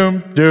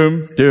 ba-doom,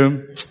 doom,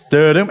 doom,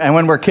 da-doom. And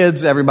when we're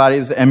kids,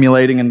 everybody's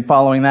emulating and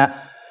following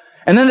that.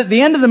 And then at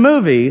the end of the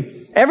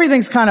movie,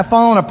 everything's kind of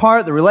falling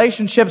apart. The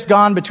relationship's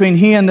gone between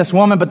he and this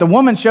woman, but the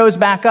woman shows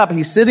back up.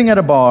 He's sitting at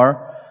a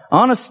bar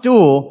on a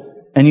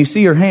stool, and you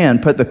see her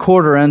hand put the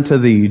quarter into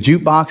the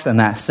jukebox, and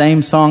that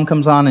same song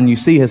comes on, and you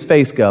see his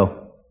face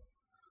go.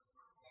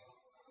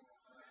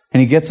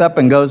 And he gets up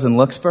and goes and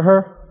looks for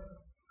her.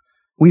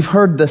 We've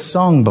heard this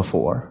song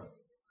before.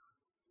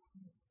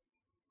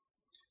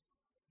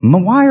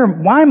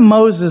 Why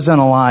Moses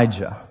and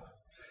Elijah?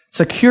 It's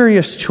a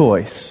curious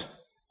choice.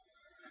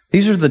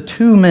 These are the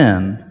two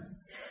men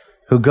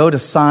who go to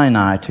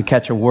Sinai to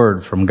catch a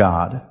word from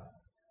God.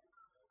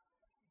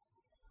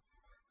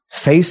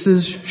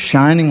 Faces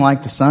shining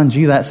like the sun.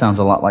 Gee, that sounds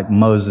a lot like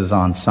Moses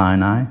on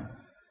Sinai.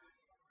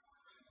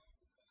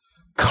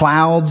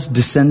 Clouds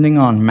descending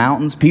on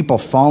mountains. People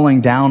falling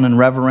down in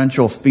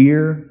reverential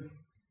fear.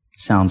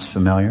 Sounds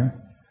familiar.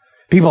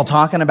 People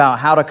talking about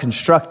how to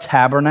construct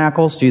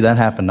tabernacles. Gee, that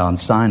happened on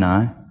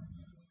Sinai.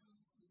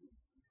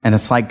 And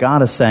it's like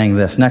God is saying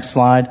this. Next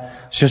slide.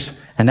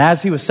 And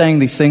as he was saying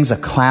these things, a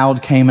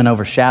cloud came and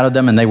overshadowed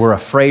them, and they were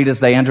afraid as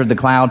they entered the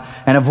cloud.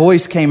 And a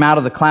voice came out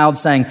of the cloud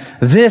saying,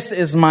 "This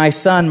is my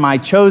son, my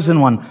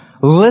chosen one.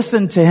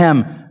 Listen to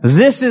him."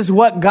 This is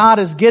what God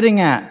is getting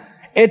at.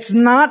 It's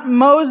not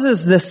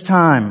Moses this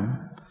time.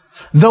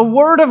 The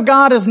word of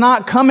God is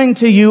not coming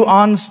to you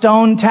on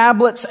stone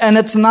tablets, and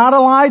it's not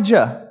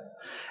Elijah.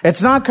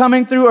 It's not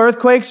coming through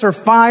earthquakes or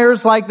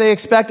fires like they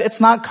expect.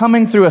 It's not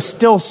coming through a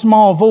still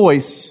small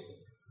voice.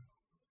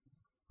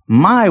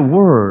 My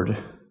word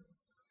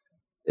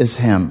is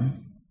him.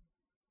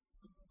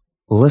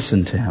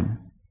 Listen to him.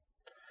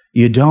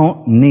 You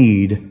don't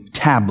need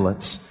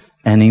tablets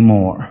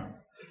anymore.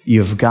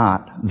 You've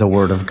got the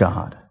word of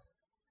God.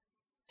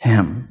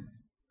 Him.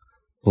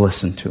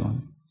 Listen to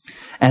him.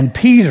 And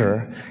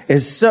Peter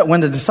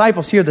when the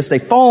disciples hear this, they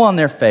fall on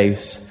their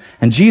face,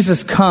 and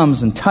Jesus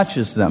comes and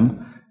touches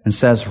them and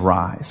says,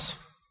 "Rise.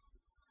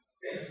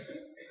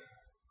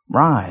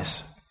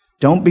 Rise.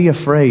 Don't be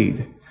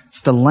afraid."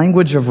 It's the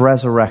language of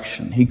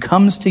resurrection. He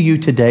comes to you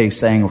today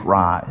saying,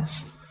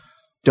 "Rise.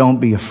 Don't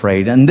be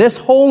afraid." And this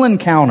whole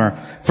encounter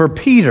for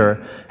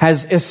Peter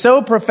is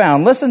so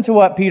profound. Listen to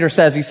what Peter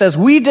says. He says,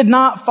 "We did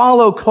not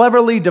follow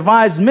cleverly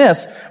devised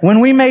myths when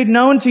we made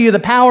known to you the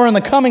power and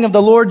the coming of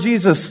the Lord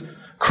Jesus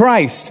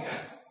Christ.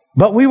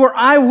 But we were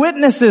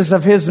eyewitnesses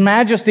of his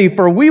majesty,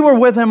 for we were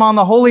with him on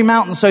the holy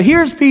mountain." So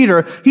here's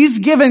Peter. He's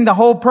giving the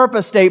whole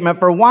purpose statement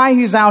for why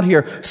he's out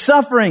here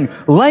suffering,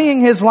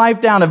 laying his life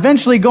down,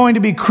 eventually going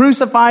to be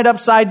crucified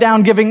upside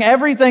down, giving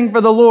everything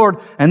for the Lord.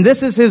 And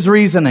this is his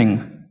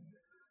reasoning.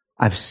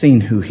 I've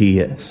seen who he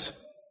is.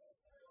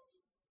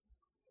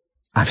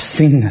 I've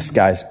seen this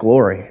guy's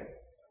glory.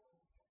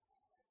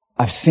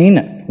 I've seen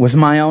it with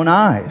my own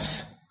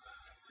eyes.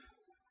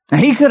 And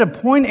he could have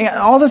pointed,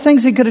 all the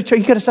things he could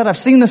have said, "I've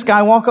seen this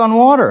guy walk on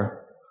water.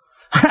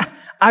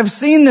 I've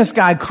seen this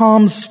guy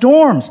calm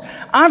storms.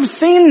 I've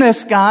seen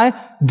this guy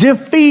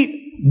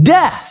defeat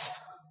death."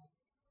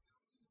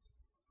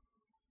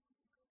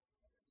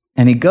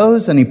 And he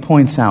goes and he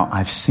points out,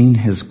 "I've seen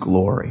his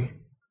glory.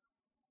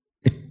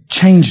 It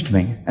changed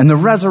me. And the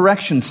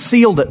resurrection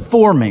sealed it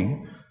for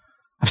me.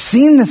 I've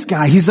seen this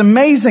guy. He's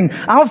amazing.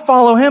 I'll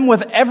follow him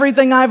with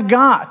everything I've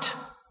got."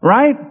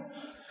 Right?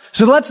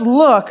 So let's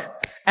look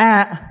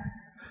at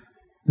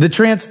the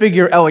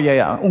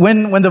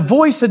When the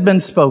voice had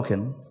been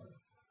spoken,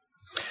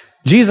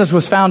 Jesus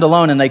was found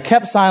alone, and they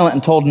kept silent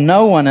and told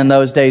no one in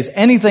those days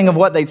anything of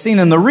what they'd seen.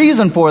 And the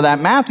reason for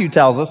that, Matthew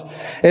tells us,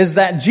 is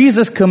that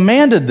Jesus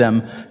commanded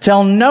them,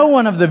 tell no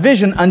one of the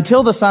vision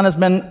until the Son of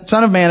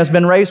Man has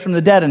been raised from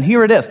the dead. And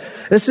here it is.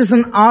 This is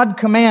an odd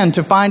command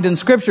to find in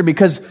Scripture,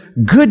 because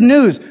good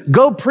news,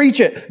 go preach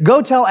it,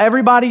 go tell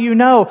everybody you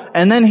know.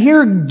 And then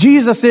here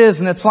Jesus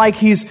is, and it's like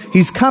he's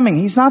coming.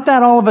 He's not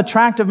that all of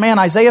attractive man.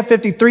 Isaiah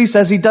 53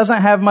 says he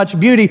doesn't have much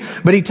beauty,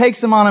 but he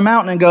takes them on a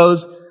mountain and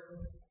goes,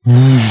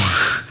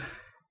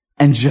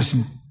 and just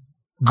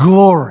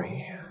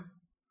glory.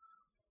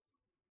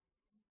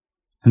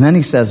 And then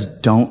he says,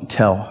 "Don't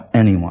tell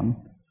anyone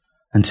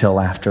until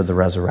after the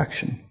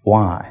resurrection."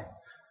 Why?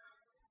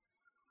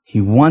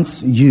 He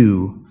wants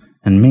you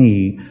and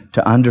me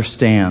to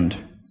understand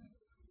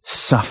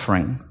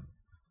suffering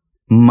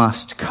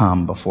must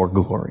come before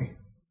glory.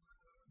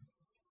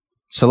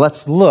 So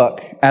let's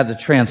look at the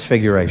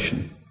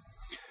transfiguration.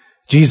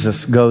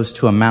 Jesus goes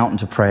to a mountain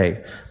to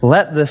pray.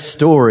 Let this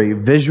story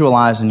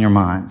visualize in your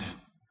mind.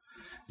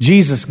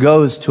 Jesus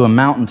goes to a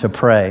mountain to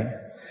pray.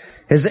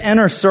 His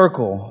inner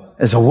circle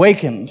is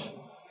awakened.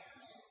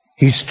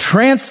 He's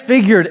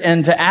transfigured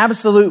into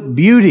absolute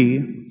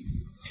beauty.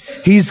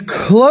 He's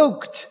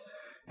cloaked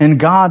in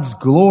God's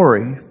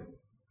glory.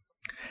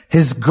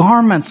 His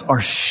garments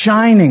are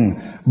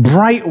shining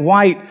bright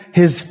white.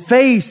 His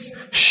face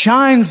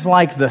shines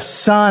like the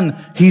sun.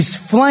 He's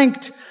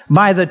flanked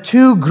by the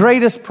two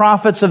greatest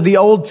prophets of the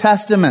Old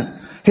Testament,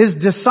 His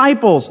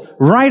disciples,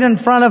 right in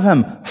front of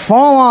him,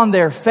 fall on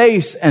their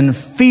face in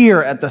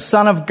fear at the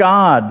Son of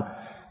God.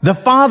 The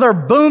Father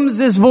booms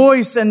his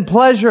voice in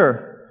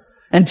pleasure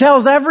and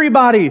tells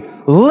everybody,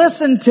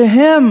 listen to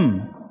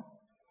him.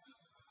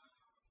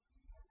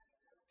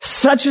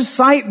 Such a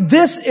sight,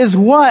 this is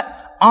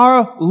what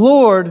our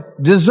Lord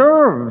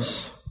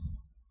deserves.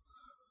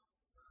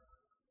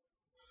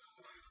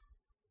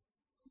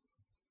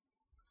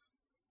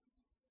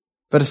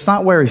 But it's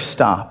not where he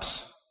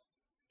stops.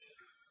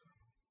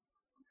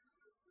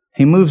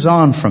 He moves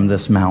on from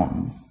this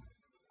mountain.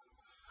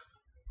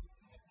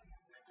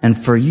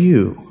 And for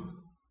you,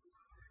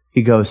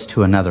 he goes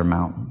to another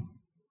mountain.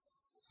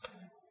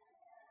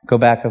 Go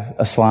back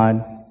a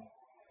slide.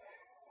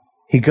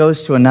 He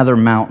goes to another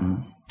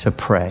mountain to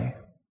pray.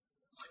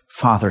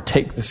 Father,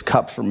 take this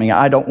cup from me.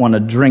 I don't want to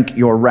drink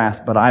your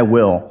wrath, but I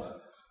will,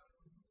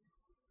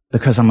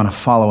 because I'm going to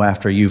follow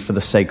after you for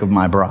the sake of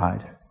my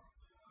bride.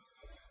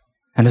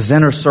 And his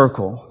inner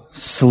circle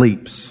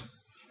sleeps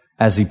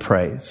as he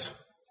prays.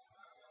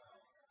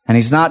 And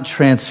he's not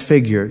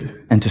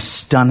transfigured into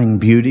stunning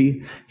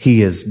beauty.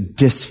 He is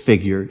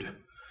disfigured,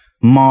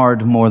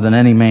 marred more than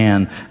any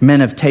man. Men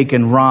have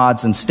taken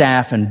rods and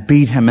staff and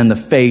beat him in the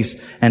face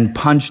and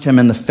punched him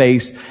in the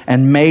face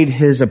and made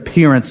his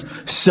appearance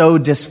so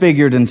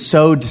disfigured and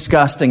so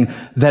disgusting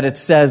that it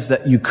says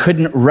that you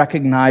couldn't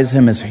recognize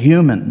him as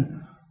human.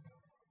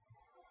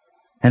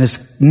 And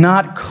is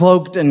not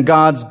cloaked in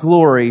God's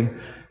glory.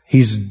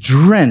 He's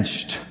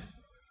drenched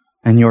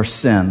in your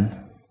sin.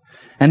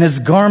 And his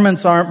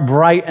garments aren't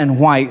bright and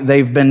white.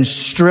 They've been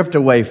stripped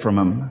away from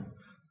him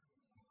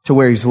to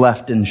where he's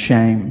left in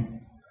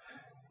shame.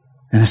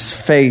 And his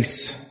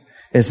face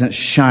isn't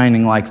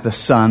shining like the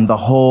sun. The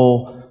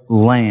whole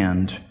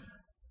land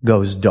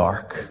goes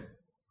dark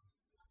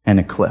and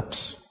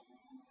eclipse.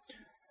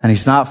 And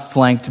he's not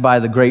flanked by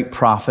the great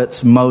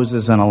prophets,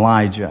 Moses and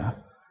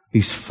Elijah.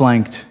 He's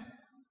flanked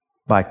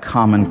by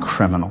common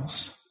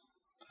criminals.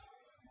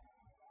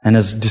 And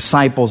his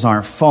disciples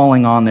aren't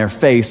falling on their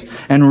face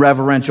in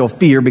reverential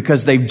fear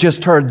because they've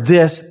just heard,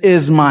 this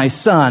is my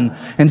son.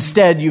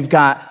 Instead, you've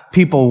got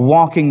people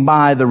walking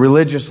by the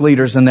religious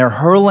leaders and they're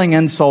hurling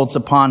insults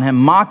upon him,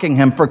 mocking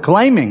him for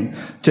claiming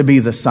to be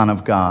the Son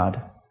of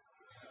God.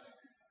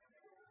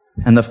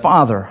 And the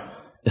Father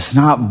is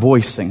not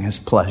voicing his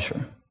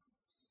pleasure,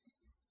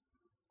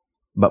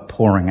 but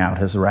pouring out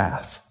his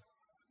wrath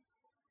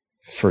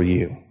for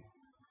you.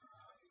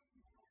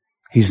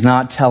 He's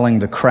not telling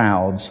the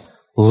crowds,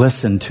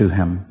 listen to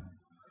him.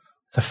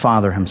 The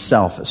Father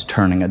himself is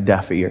turning a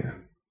deaf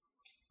ear.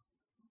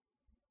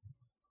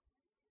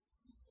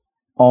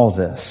 All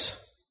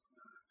this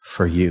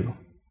for you.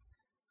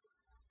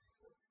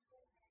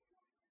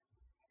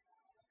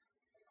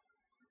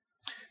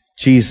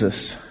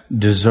 Jesus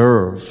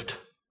deserved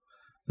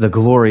the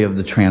glory of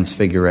the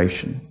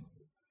transfiguration,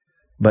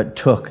 but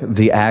took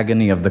the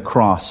agony of the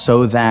cross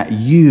so that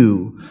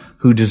you,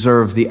 who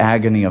deserve the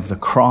agony of the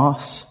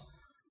cross,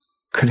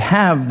 could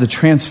have the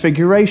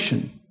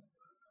transfiguration.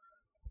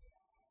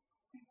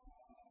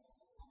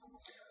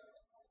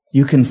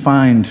 You can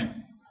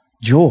find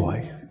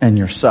joy in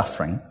your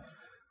suffering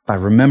by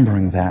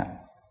remembering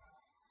that.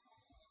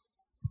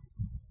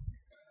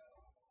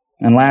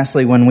 And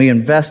lastly, when we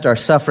invest our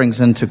sufferings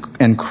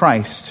in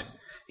Christ,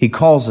 he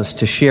calls us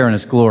to share in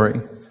his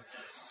glory.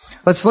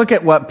 Let's look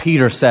at what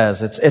Peter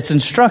says. It's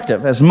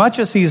instructive. As much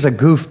as he's a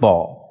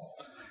goofball,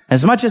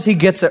 as much as he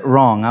gets it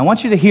wrong, I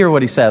want you to hear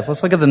what he says.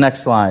 Let's look at the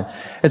next slide.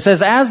 It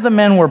says, as the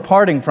men were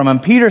parting from him,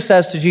 Peter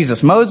says to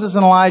Jesus, Moses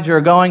and Elijah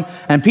are going,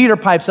 and Peter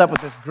pipes up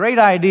with this great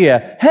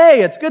idea.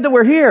 Hey, it's good that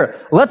we're here.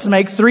 Let's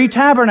make 3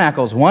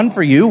 tabernacles. One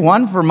for you,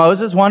 one for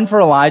Moses, one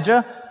for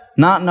Elijah,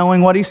 not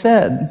knowing what he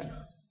said.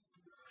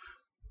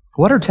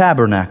 What are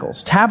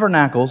tabernacles?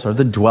 Tabernacles are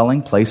the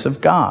dwelling place of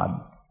God.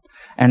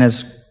 And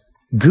as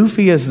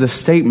goofy as this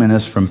statement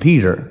is from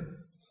Peter,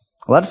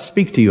 let us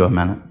speak to you a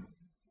minute.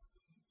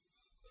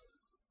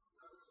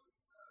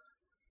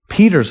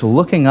 Peter's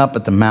looking up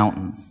at the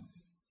mountain.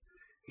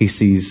 He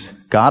sees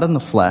God in the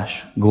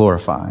flesh,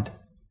 glorified,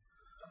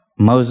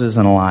 Moses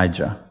and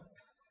Elijah.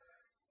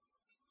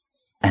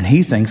 And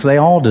he thinks they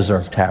all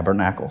deserve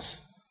tabernacles.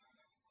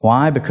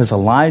 Why? Because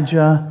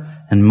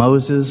Elijah and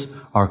Moses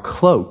are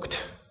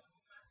cloaked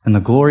in the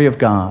glory of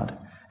God.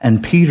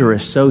 And Peter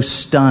is so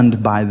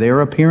stunned by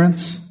their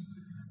appearance,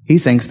 he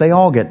thinks they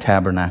all get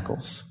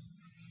tabernacles.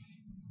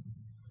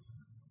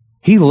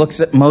 He looks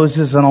at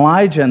Moses and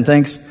Elijah and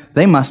thinks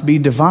they must be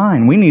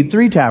divine. We need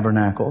 3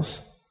 tabernacles.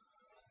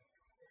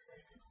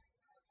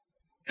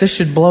 This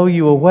should blow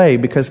you away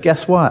because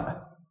guess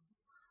what?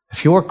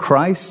 If you're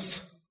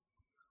Christ's,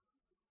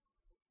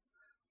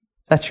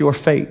 that's your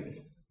fate.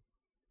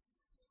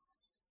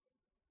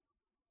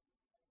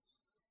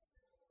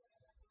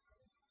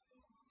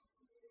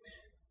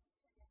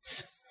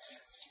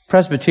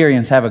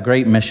 Presbyterians have a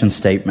great mission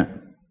statement.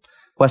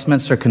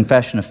 Westminster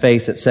Confession of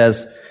Faith, it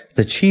says,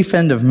 the chief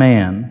end of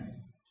man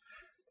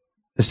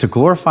is to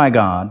glorify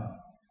God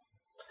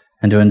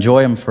and to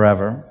enjoy him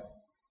forever,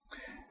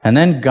 And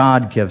then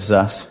God gives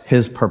us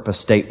his purpose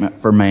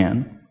statement for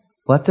man.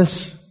 Let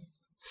this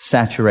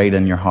saturate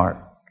in your heart.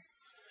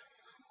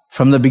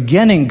 From the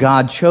beginning,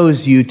 God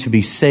chose you to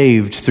be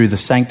saved through the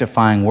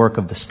sanctifying work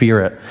of the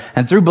Spirit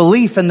and through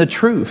belief in the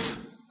truth.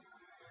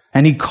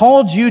 And he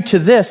called you to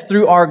this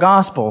through our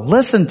gospel.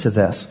 Listen to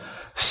this.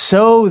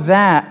 So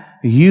that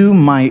you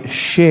might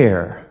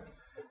share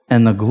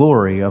in the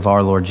glory of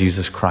our Lord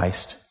Jesus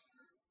Christ.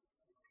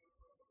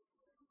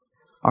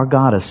 Our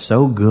God is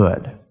so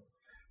good.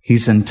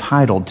 He's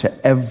entitled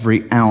to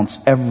every ounce,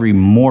 every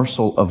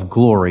morsel of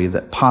glory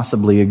that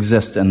possibly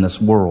exists in this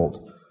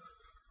world.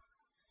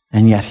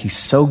 And yet he's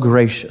so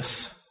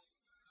gracious.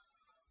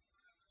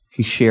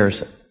 He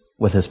shares it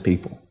with his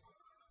people.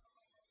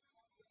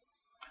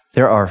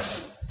 There are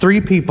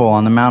 3 people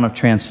on the Mount of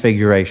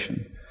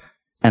Transfiguration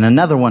and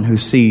another one who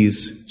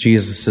sees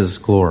Jesus'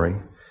 glory.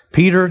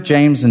 Peter,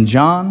 James, and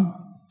John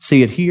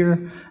see it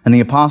here, and the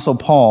Apostle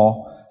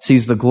Paul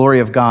sees the glory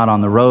of God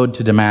on the road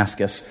to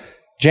Damascus.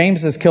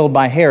 James is killed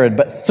by Herod,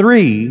 but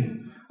 3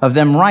 of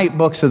them write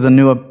books of the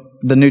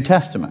New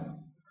Testament.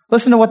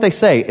 Listen to what they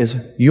say is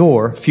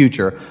your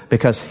future,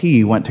 because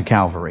he went to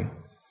Calvary.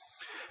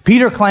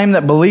 Peter claimed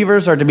that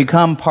believers are to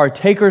become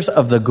partakers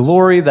of the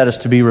glory that is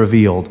to be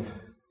revealed.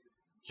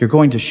 You're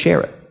going to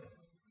share it.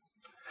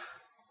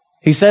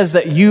 He says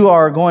that you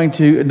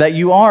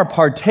are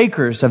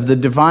partakers of the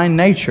divine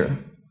nature.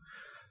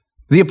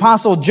 The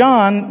Apostle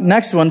John,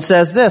 next one,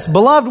 says this,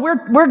 Beloved,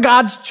 we're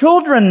God's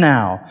children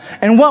now,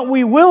 and what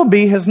we will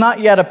be has not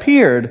yet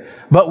appeared,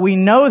 but we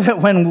know that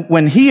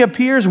when he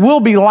appears,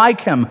 we'll be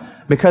like him,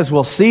 because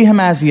we'll see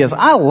him as he is.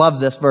 I love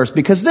this verse,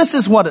 because this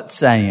is what it's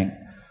saying.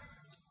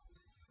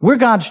 We're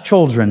God's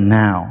children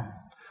now.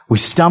 We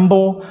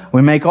stumble,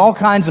 we make all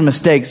kinds of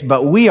mistakes,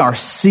 but we are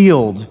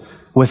sealed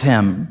with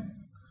him.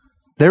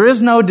 There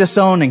is no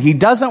disowning. He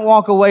doesn't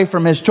walk away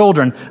from his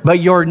children, but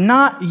you're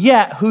not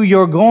yet who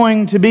you're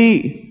going to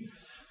be.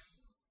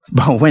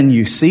 But when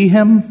you see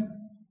him,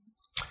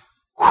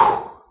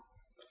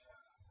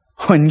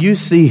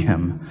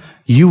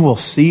 you will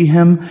see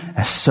him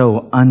as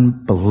so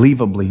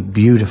unbelievably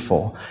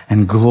beautiful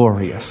and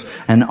glorious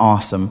and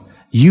awesome.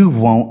 You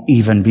won't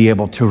even be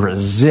able to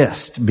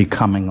resist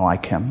becoming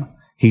like him.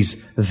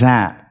 He's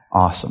that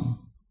awesome.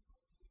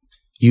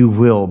 You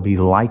will be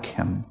like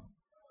him.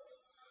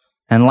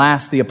 And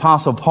last, the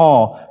Apostle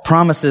Paul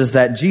promises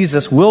that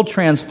Jesus will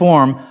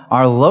transform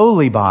our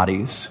lowly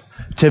bodies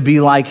to be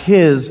like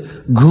his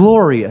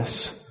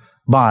glorious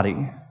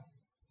body.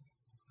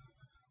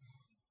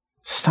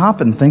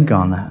 Stop and think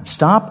on that.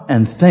 Stop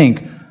and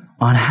think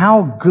on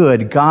how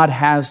good God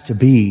has to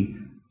be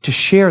to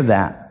share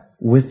that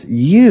with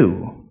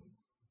you.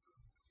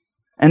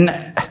 And,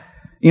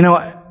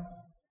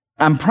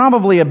 I'm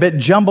probably a bit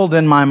jumbled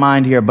in my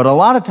mind here, but a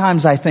lot of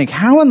times I think,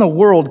 how in the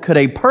world could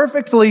a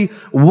perfectly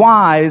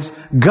wise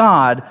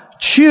God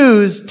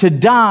choose to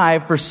die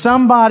for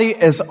somebody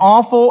as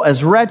awful,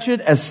 as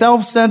wretched, as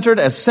self-centered,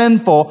 as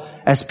sinful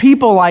as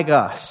people like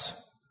us?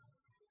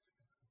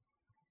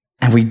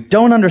 And we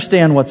don't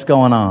understand what's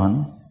going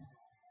on.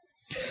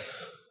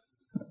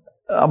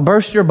 I'll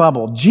burst your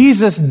bubble.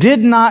 Jesus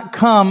did not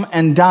come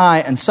and die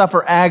and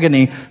suffer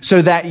agony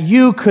so that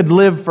you could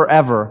live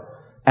forever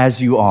as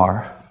you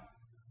are.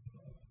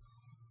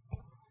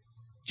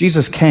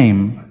 Jesus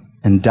came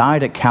and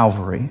died at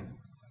Calvary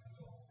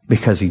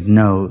because he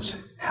knows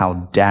how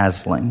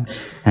dazzling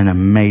and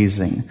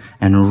amazing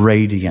and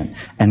radiant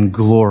and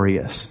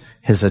glorious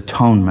his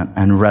atonement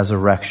and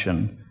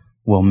resurrection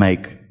will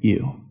make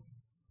you.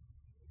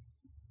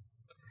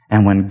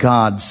 And when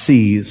God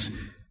sees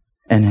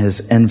in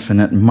his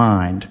infinite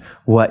mind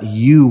what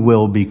you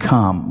will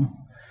become,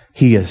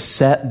 he has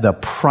set the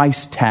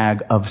price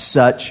tag of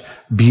such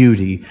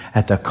beauty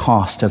at the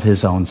cost of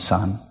his own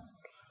son.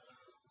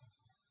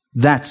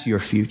 That's your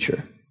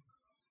future.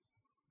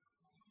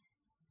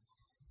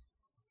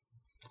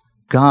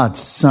 God's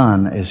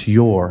son is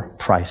your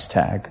price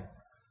tag.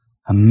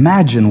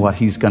 Imagine what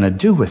he's going to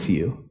do with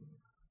you.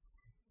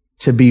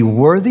 To be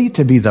worthy,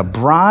 to be the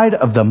bride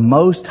of the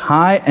most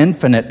high,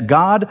 infinite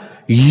God,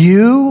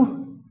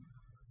 you?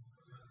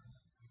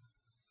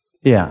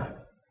 Yeah.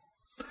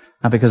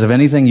 Not because of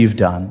anything you've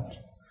done,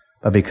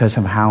 but because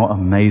of how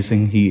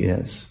amazing he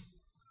is.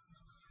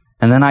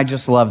 And then I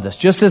just love this.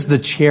 Just as the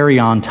cherry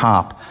on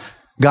top,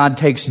 God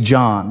takes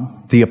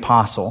John, the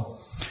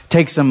apostle,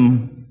 takes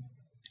him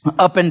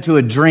up into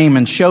a dream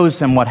and shows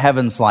him what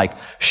heaven's like,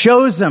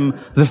 shows him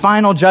the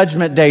final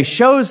judgment day,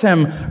 shows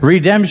him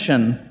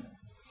redemption.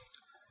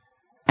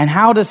 And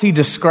how does he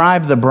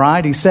describe the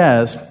bride? He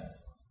says,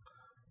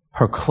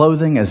 her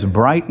clothing is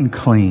bright and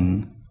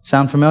clean.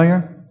 Sound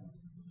familiar?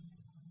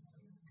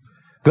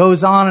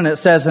 Goes on and it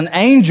says, an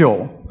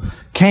angel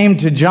came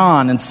to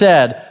John and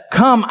said,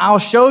 come, I'll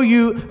show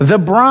you the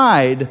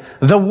bride,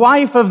 the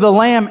wife of the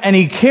Lamb. And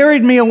he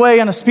carried me away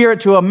in a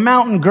spirit to a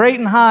mountain great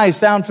and high.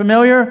 Sound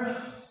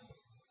familiar?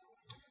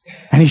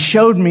 And he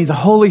showed me the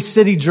holy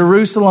city,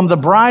 Jerusalem, the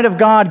bride of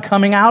God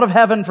coming out of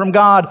heaven from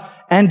God.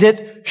 And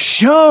it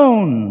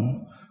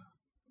shone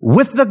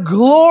with the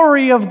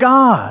glory of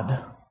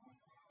God.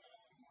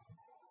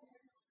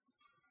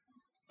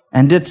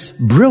 and its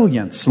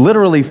brilliance,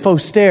 literally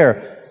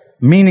phostere,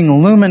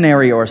 meaning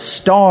luminary or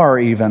star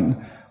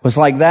even, was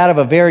like that of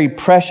a very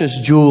precious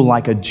jewel,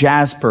 like a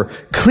jasper,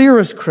 clear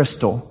as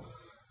crystal.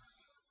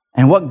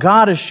 And what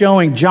God is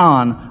showing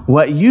John,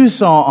 what you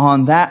saw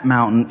on that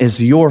mountain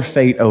is your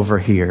fate over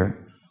here.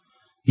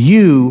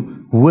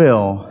 You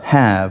will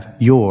have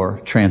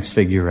your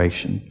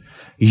transfiguration.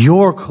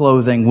 Your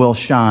clothing will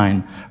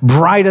shine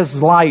bright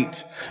as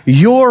light.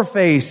 Your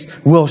face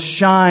will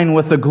shine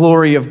with the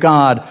glory of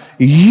God.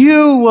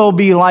 You will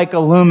be like a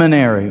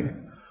luminary.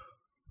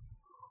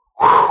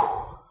 Whew.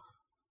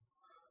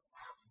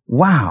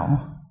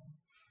 Wow.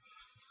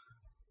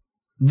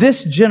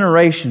 This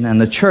generation and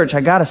the church,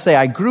 I gotta say,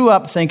 I grew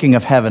up thinking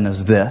of heaven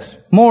as this,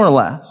 more or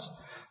less.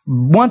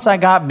 Once I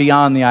got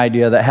beyond the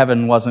idea that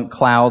heaven wasn't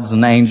clouds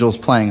and angels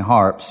playing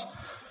harps,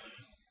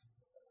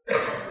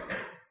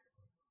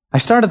 I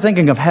started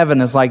thinking of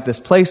heaven as like this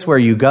place where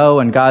you go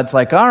and God's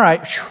like, all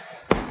right,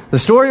 the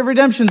story of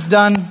redemption's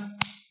done.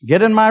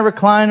 Get in my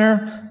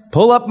recliner,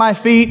 pull up my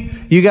feet.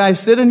 You guys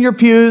sit in your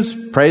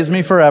pews, praise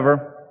me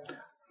forever.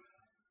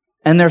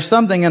 And there's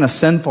something in a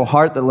sinful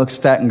heart that looks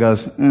at that and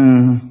goes,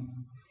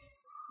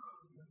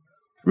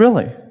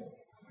 really?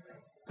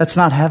 That's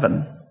not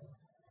heaven.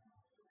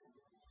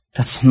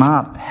 That's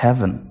not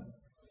heaven.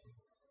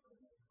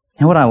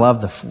 You know what I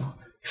love? You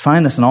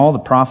find this in all the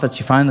prophets.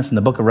 You find this in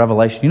the book of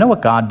Revelation. You know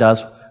what God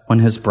does when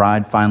His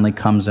bride finally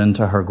comes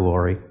into her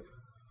glory?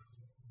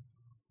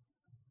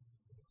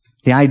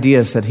 The idea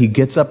is that He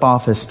gets up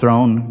off His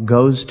throne,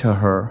 goes to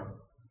her,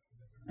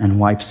 and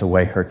wipes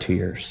away her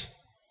tears.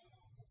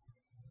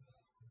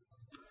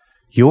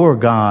 Your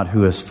God,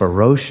 who is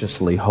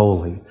ferociously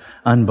holy,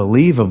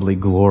 unbelievably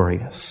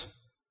glorious,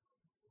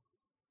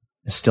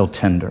 is still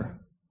tender,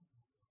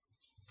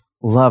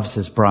 loves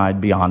His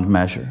bride beyond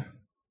measure.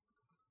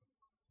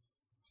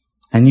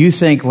 And you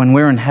think when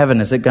we're in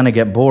heaven, is it going to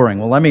get boring?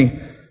 Well, let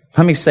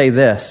me say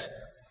this.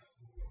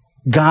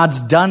 God's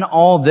done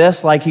all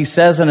this, like He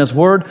says in His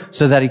Word,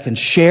 so that He can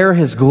share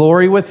His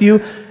glory with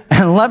you.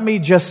 And let me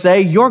just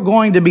say, you're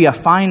going to be a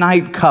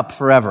finite cup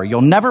forever.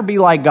 You'll never be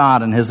like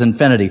God in His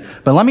infinity.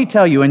 But let me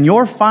tell you, in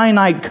your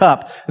finite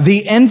cup,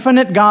 the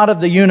infinite God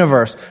of the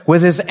universe,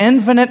 with His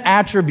infinite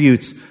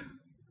attributes,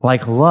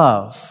 like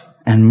love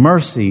and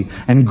mercy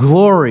and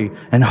glory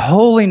and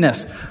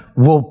holiness,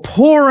 will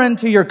pour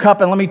into your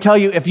cup. And let me tell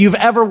you, if you've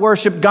ever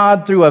worshiped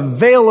God through a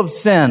veil of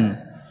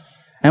sin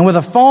and with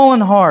a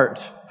fallen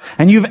heart,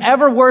 and you've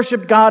ever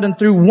worshiped God and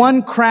through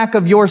one crack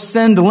of your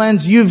sinned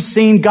lens, you've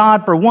seen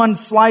God for one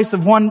slice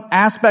of one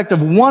aspect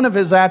of one of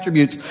His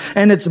attributes,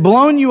 and it's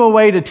blown you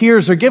away to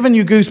tears or given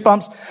you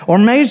goosebumps or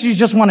made you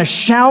just want to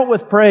shout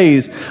with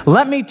praise.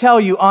 Let me tell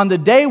you, on the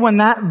day when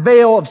that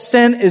veil of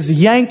sin is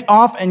yanked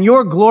off and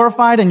you're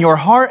glorified and your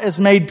heart is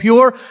made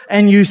pure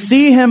and you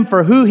see Him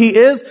for who He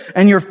is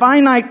and your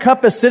finite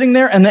cup is sitting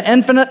there and the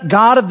infinite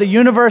God of the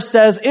universe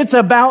says, it's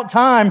about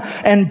time,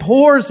 and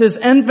pours His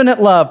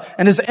infinite love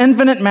and His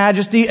infinite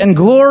majesty and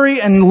glory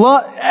and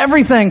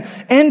everything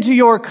into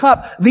your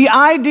cup. The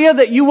idea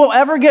that you will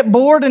ever get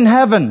bored in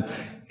heaven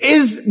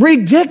is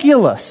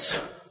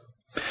ridiculous.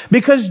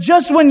 Because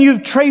just when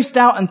you've traced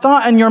out and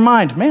thought in your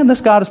mind, man,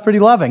 this God is pretty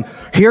loving,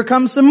 here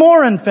comes some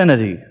more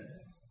infinity.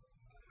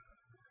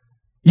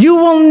 You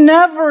will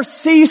never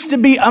cease to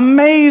be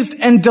amazed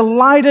and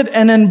delighted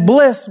and in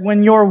bliss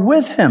when you're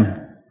with Him.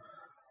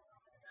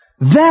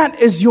 That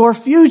is your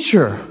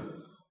future.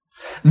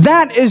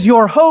 That is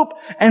your hope.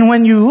 And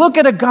when you look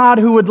at a God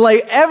who would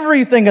lay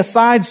everything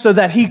aside so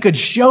that He could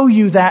show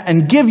you that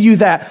and give you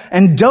that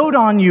and dote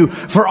on you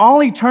for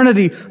all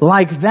eternity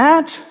like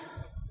that,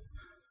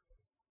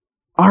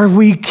 are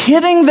we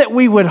kidding that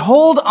we would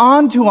hold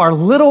on to our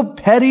little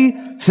petty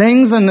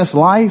things in this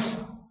life?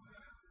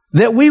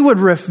 That we would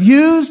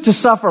refuse to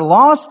suffer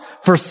loss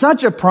for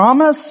such a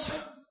promise?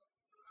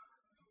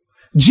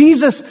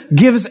 Jesus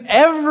gives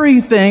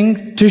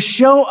everything to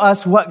show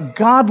us what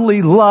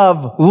godly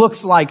love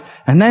looks like.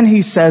 And then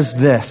He says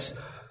this,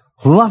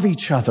 love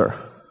each other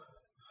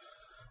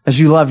as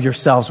you love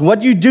yourselves.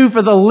 What you do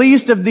for the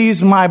least of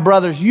these, my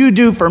brothers, you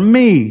do for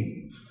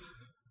me.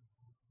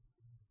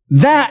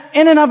 That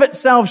in and of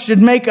itself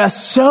should make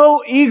us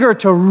so eager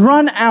to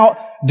run out,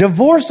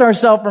 divorce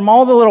ourselves from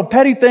all the little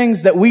petty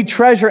things that we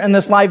treasure in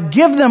this life,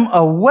 give them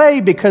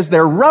away because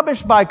they're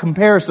rubbish by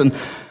comparison,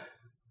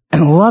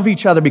 and love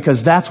each other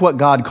because that's what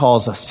God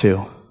calls us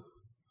to.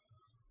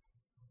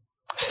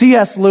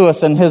 C.S.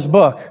 Lewis, in his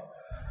book,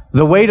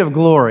 The Weight of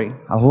Glory,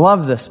 I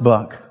love this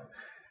book,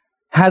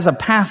 has a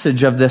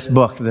passage of this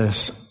book that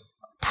is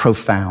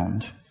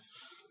profound.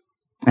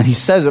 And he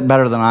says it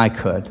better than I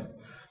could.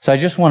 So I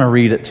just want to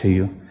read it to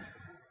you.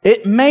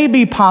 It may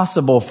be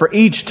possible for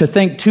each to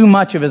think too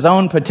much of his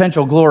own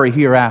potential glory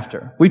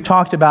hereafter. We've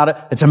talked about it.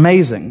 It's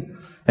amazing.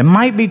 It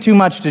might be too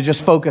much to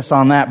just focus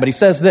on that. But he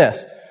says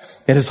this,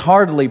 it is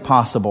hardly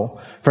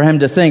possible for him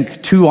to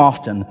think too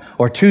often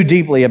or too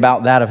deeply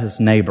about that of his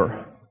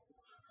neighbor.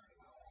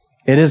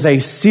 It is a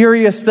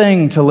serious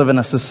thing to live in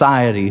a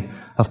society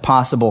of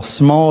possible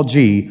small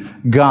g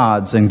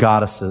gods and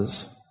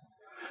goddesses.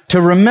 To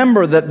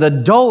remember that the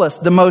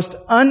dullest, the most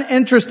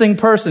uninteresting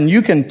person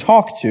you can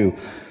talk to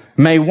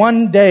may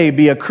one day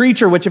be a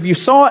creature which, if you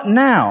saw it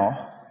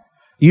now,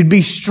 you'd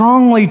be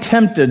strongly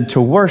tempted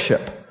to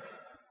worship,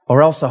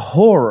 or else a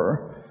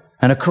horror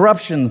and a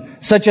corruption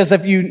such as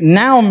if you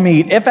now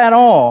meet, if at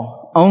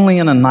all, only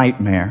in a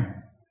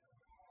nightmare.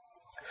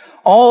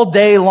 All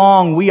day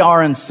long, we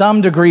are in some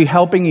degree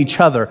helping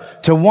each other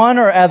to one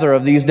or other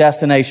of these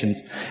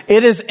destinations.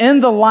 It is in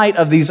the light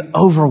of these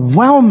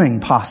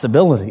overwhelming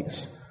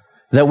possibilities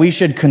that we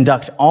should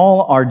conduct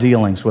all our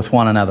dealings with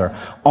one another,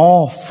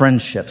 all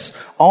friendships,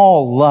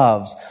 all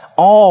loves,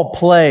 all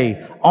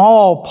play,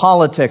 all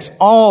politics,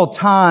 all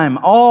time,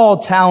 all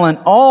talent,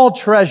 all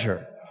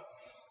treasure.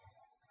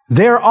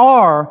 There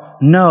are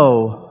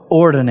no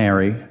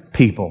ordinary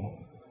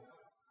people.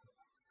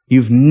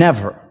 You've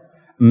never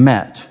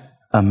met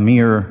a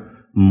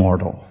mere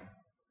mortal.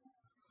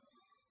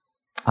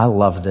 I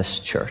love this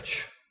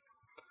church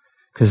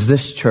because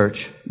this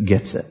church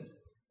gets it.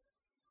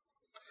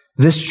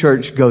 This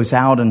church goes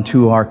out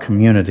into our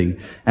community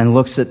and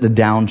looks at the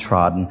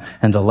downtrodden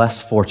and the less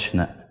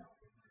fortunate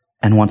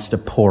and wants to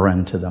pour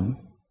into them.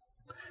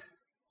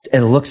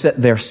 It looks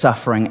at their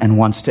suffering and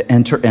wants to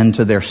enter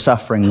into their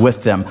suffering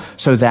with them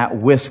so that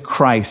with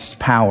Christ's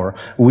power,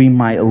 we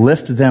might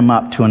lift them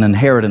up to an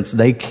inheritance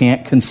they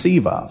can't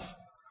conceive of.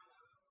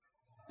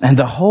 And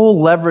the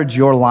whole leverage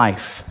your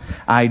life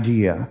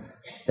idea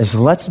is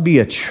let's be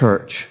a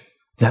church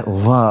that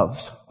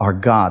loves our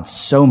God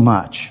so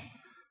much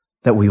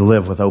that we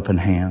live with open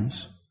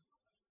hands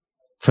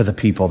for the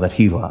people that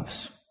He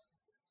loves.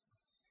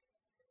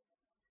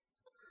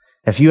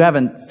 If you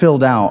haven't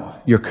filled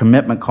out your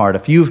commitment card,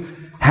 if you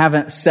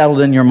haven't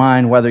settled in your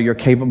mind whether you're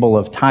capable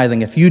of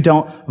tithing, if you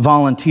don't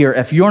volunteer,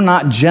 if you're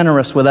not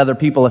generous with other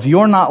people, if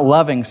you're not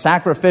loving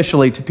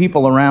sacrificially to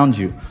people around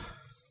you,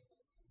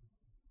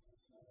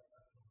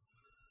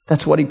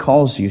 that's what He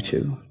calls you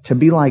to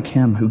be like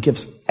Him who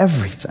gives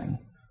everything.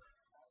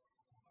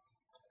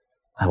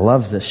 I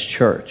love this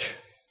church.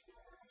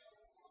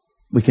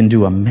 We can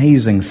do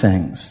amazing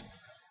things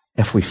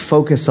if we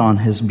focus on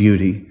His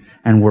beauty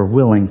and we're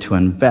willing to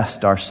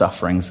invest our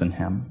sufferings in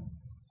Him.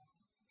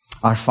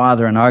 Our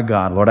Father and our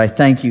God, Lord, I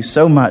thank You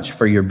so much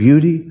for Your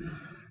beauty.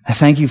 I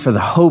thank You for the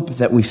hope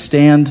that we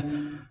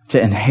stand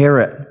to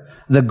inherit,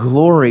 the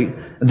glory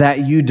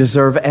that You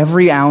deserve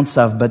every ounce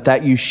of, but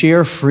that You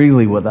share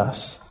freely with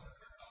us.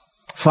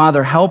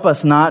 Father, help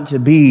us not to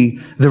be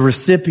the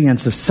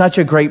recipients of such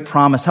a great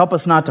promise. Help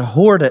us not to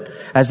hoard it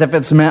as if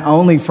it's meant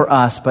only for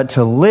us, but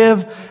to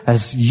live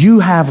as You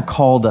have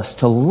called us,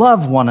 to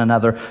love one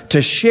another,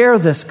 to share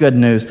this good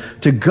news,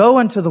 to go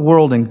into the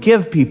world and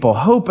give people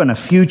hope and a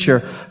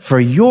future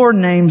for Your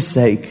name's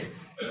sake.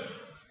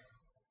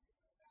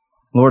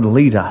 Lord,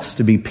 lead us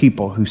to be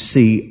people who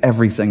see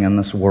everything in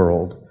this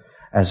world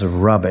as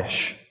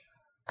rubbish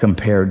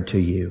compared to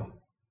You.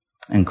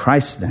 In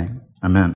Christ's name, amen.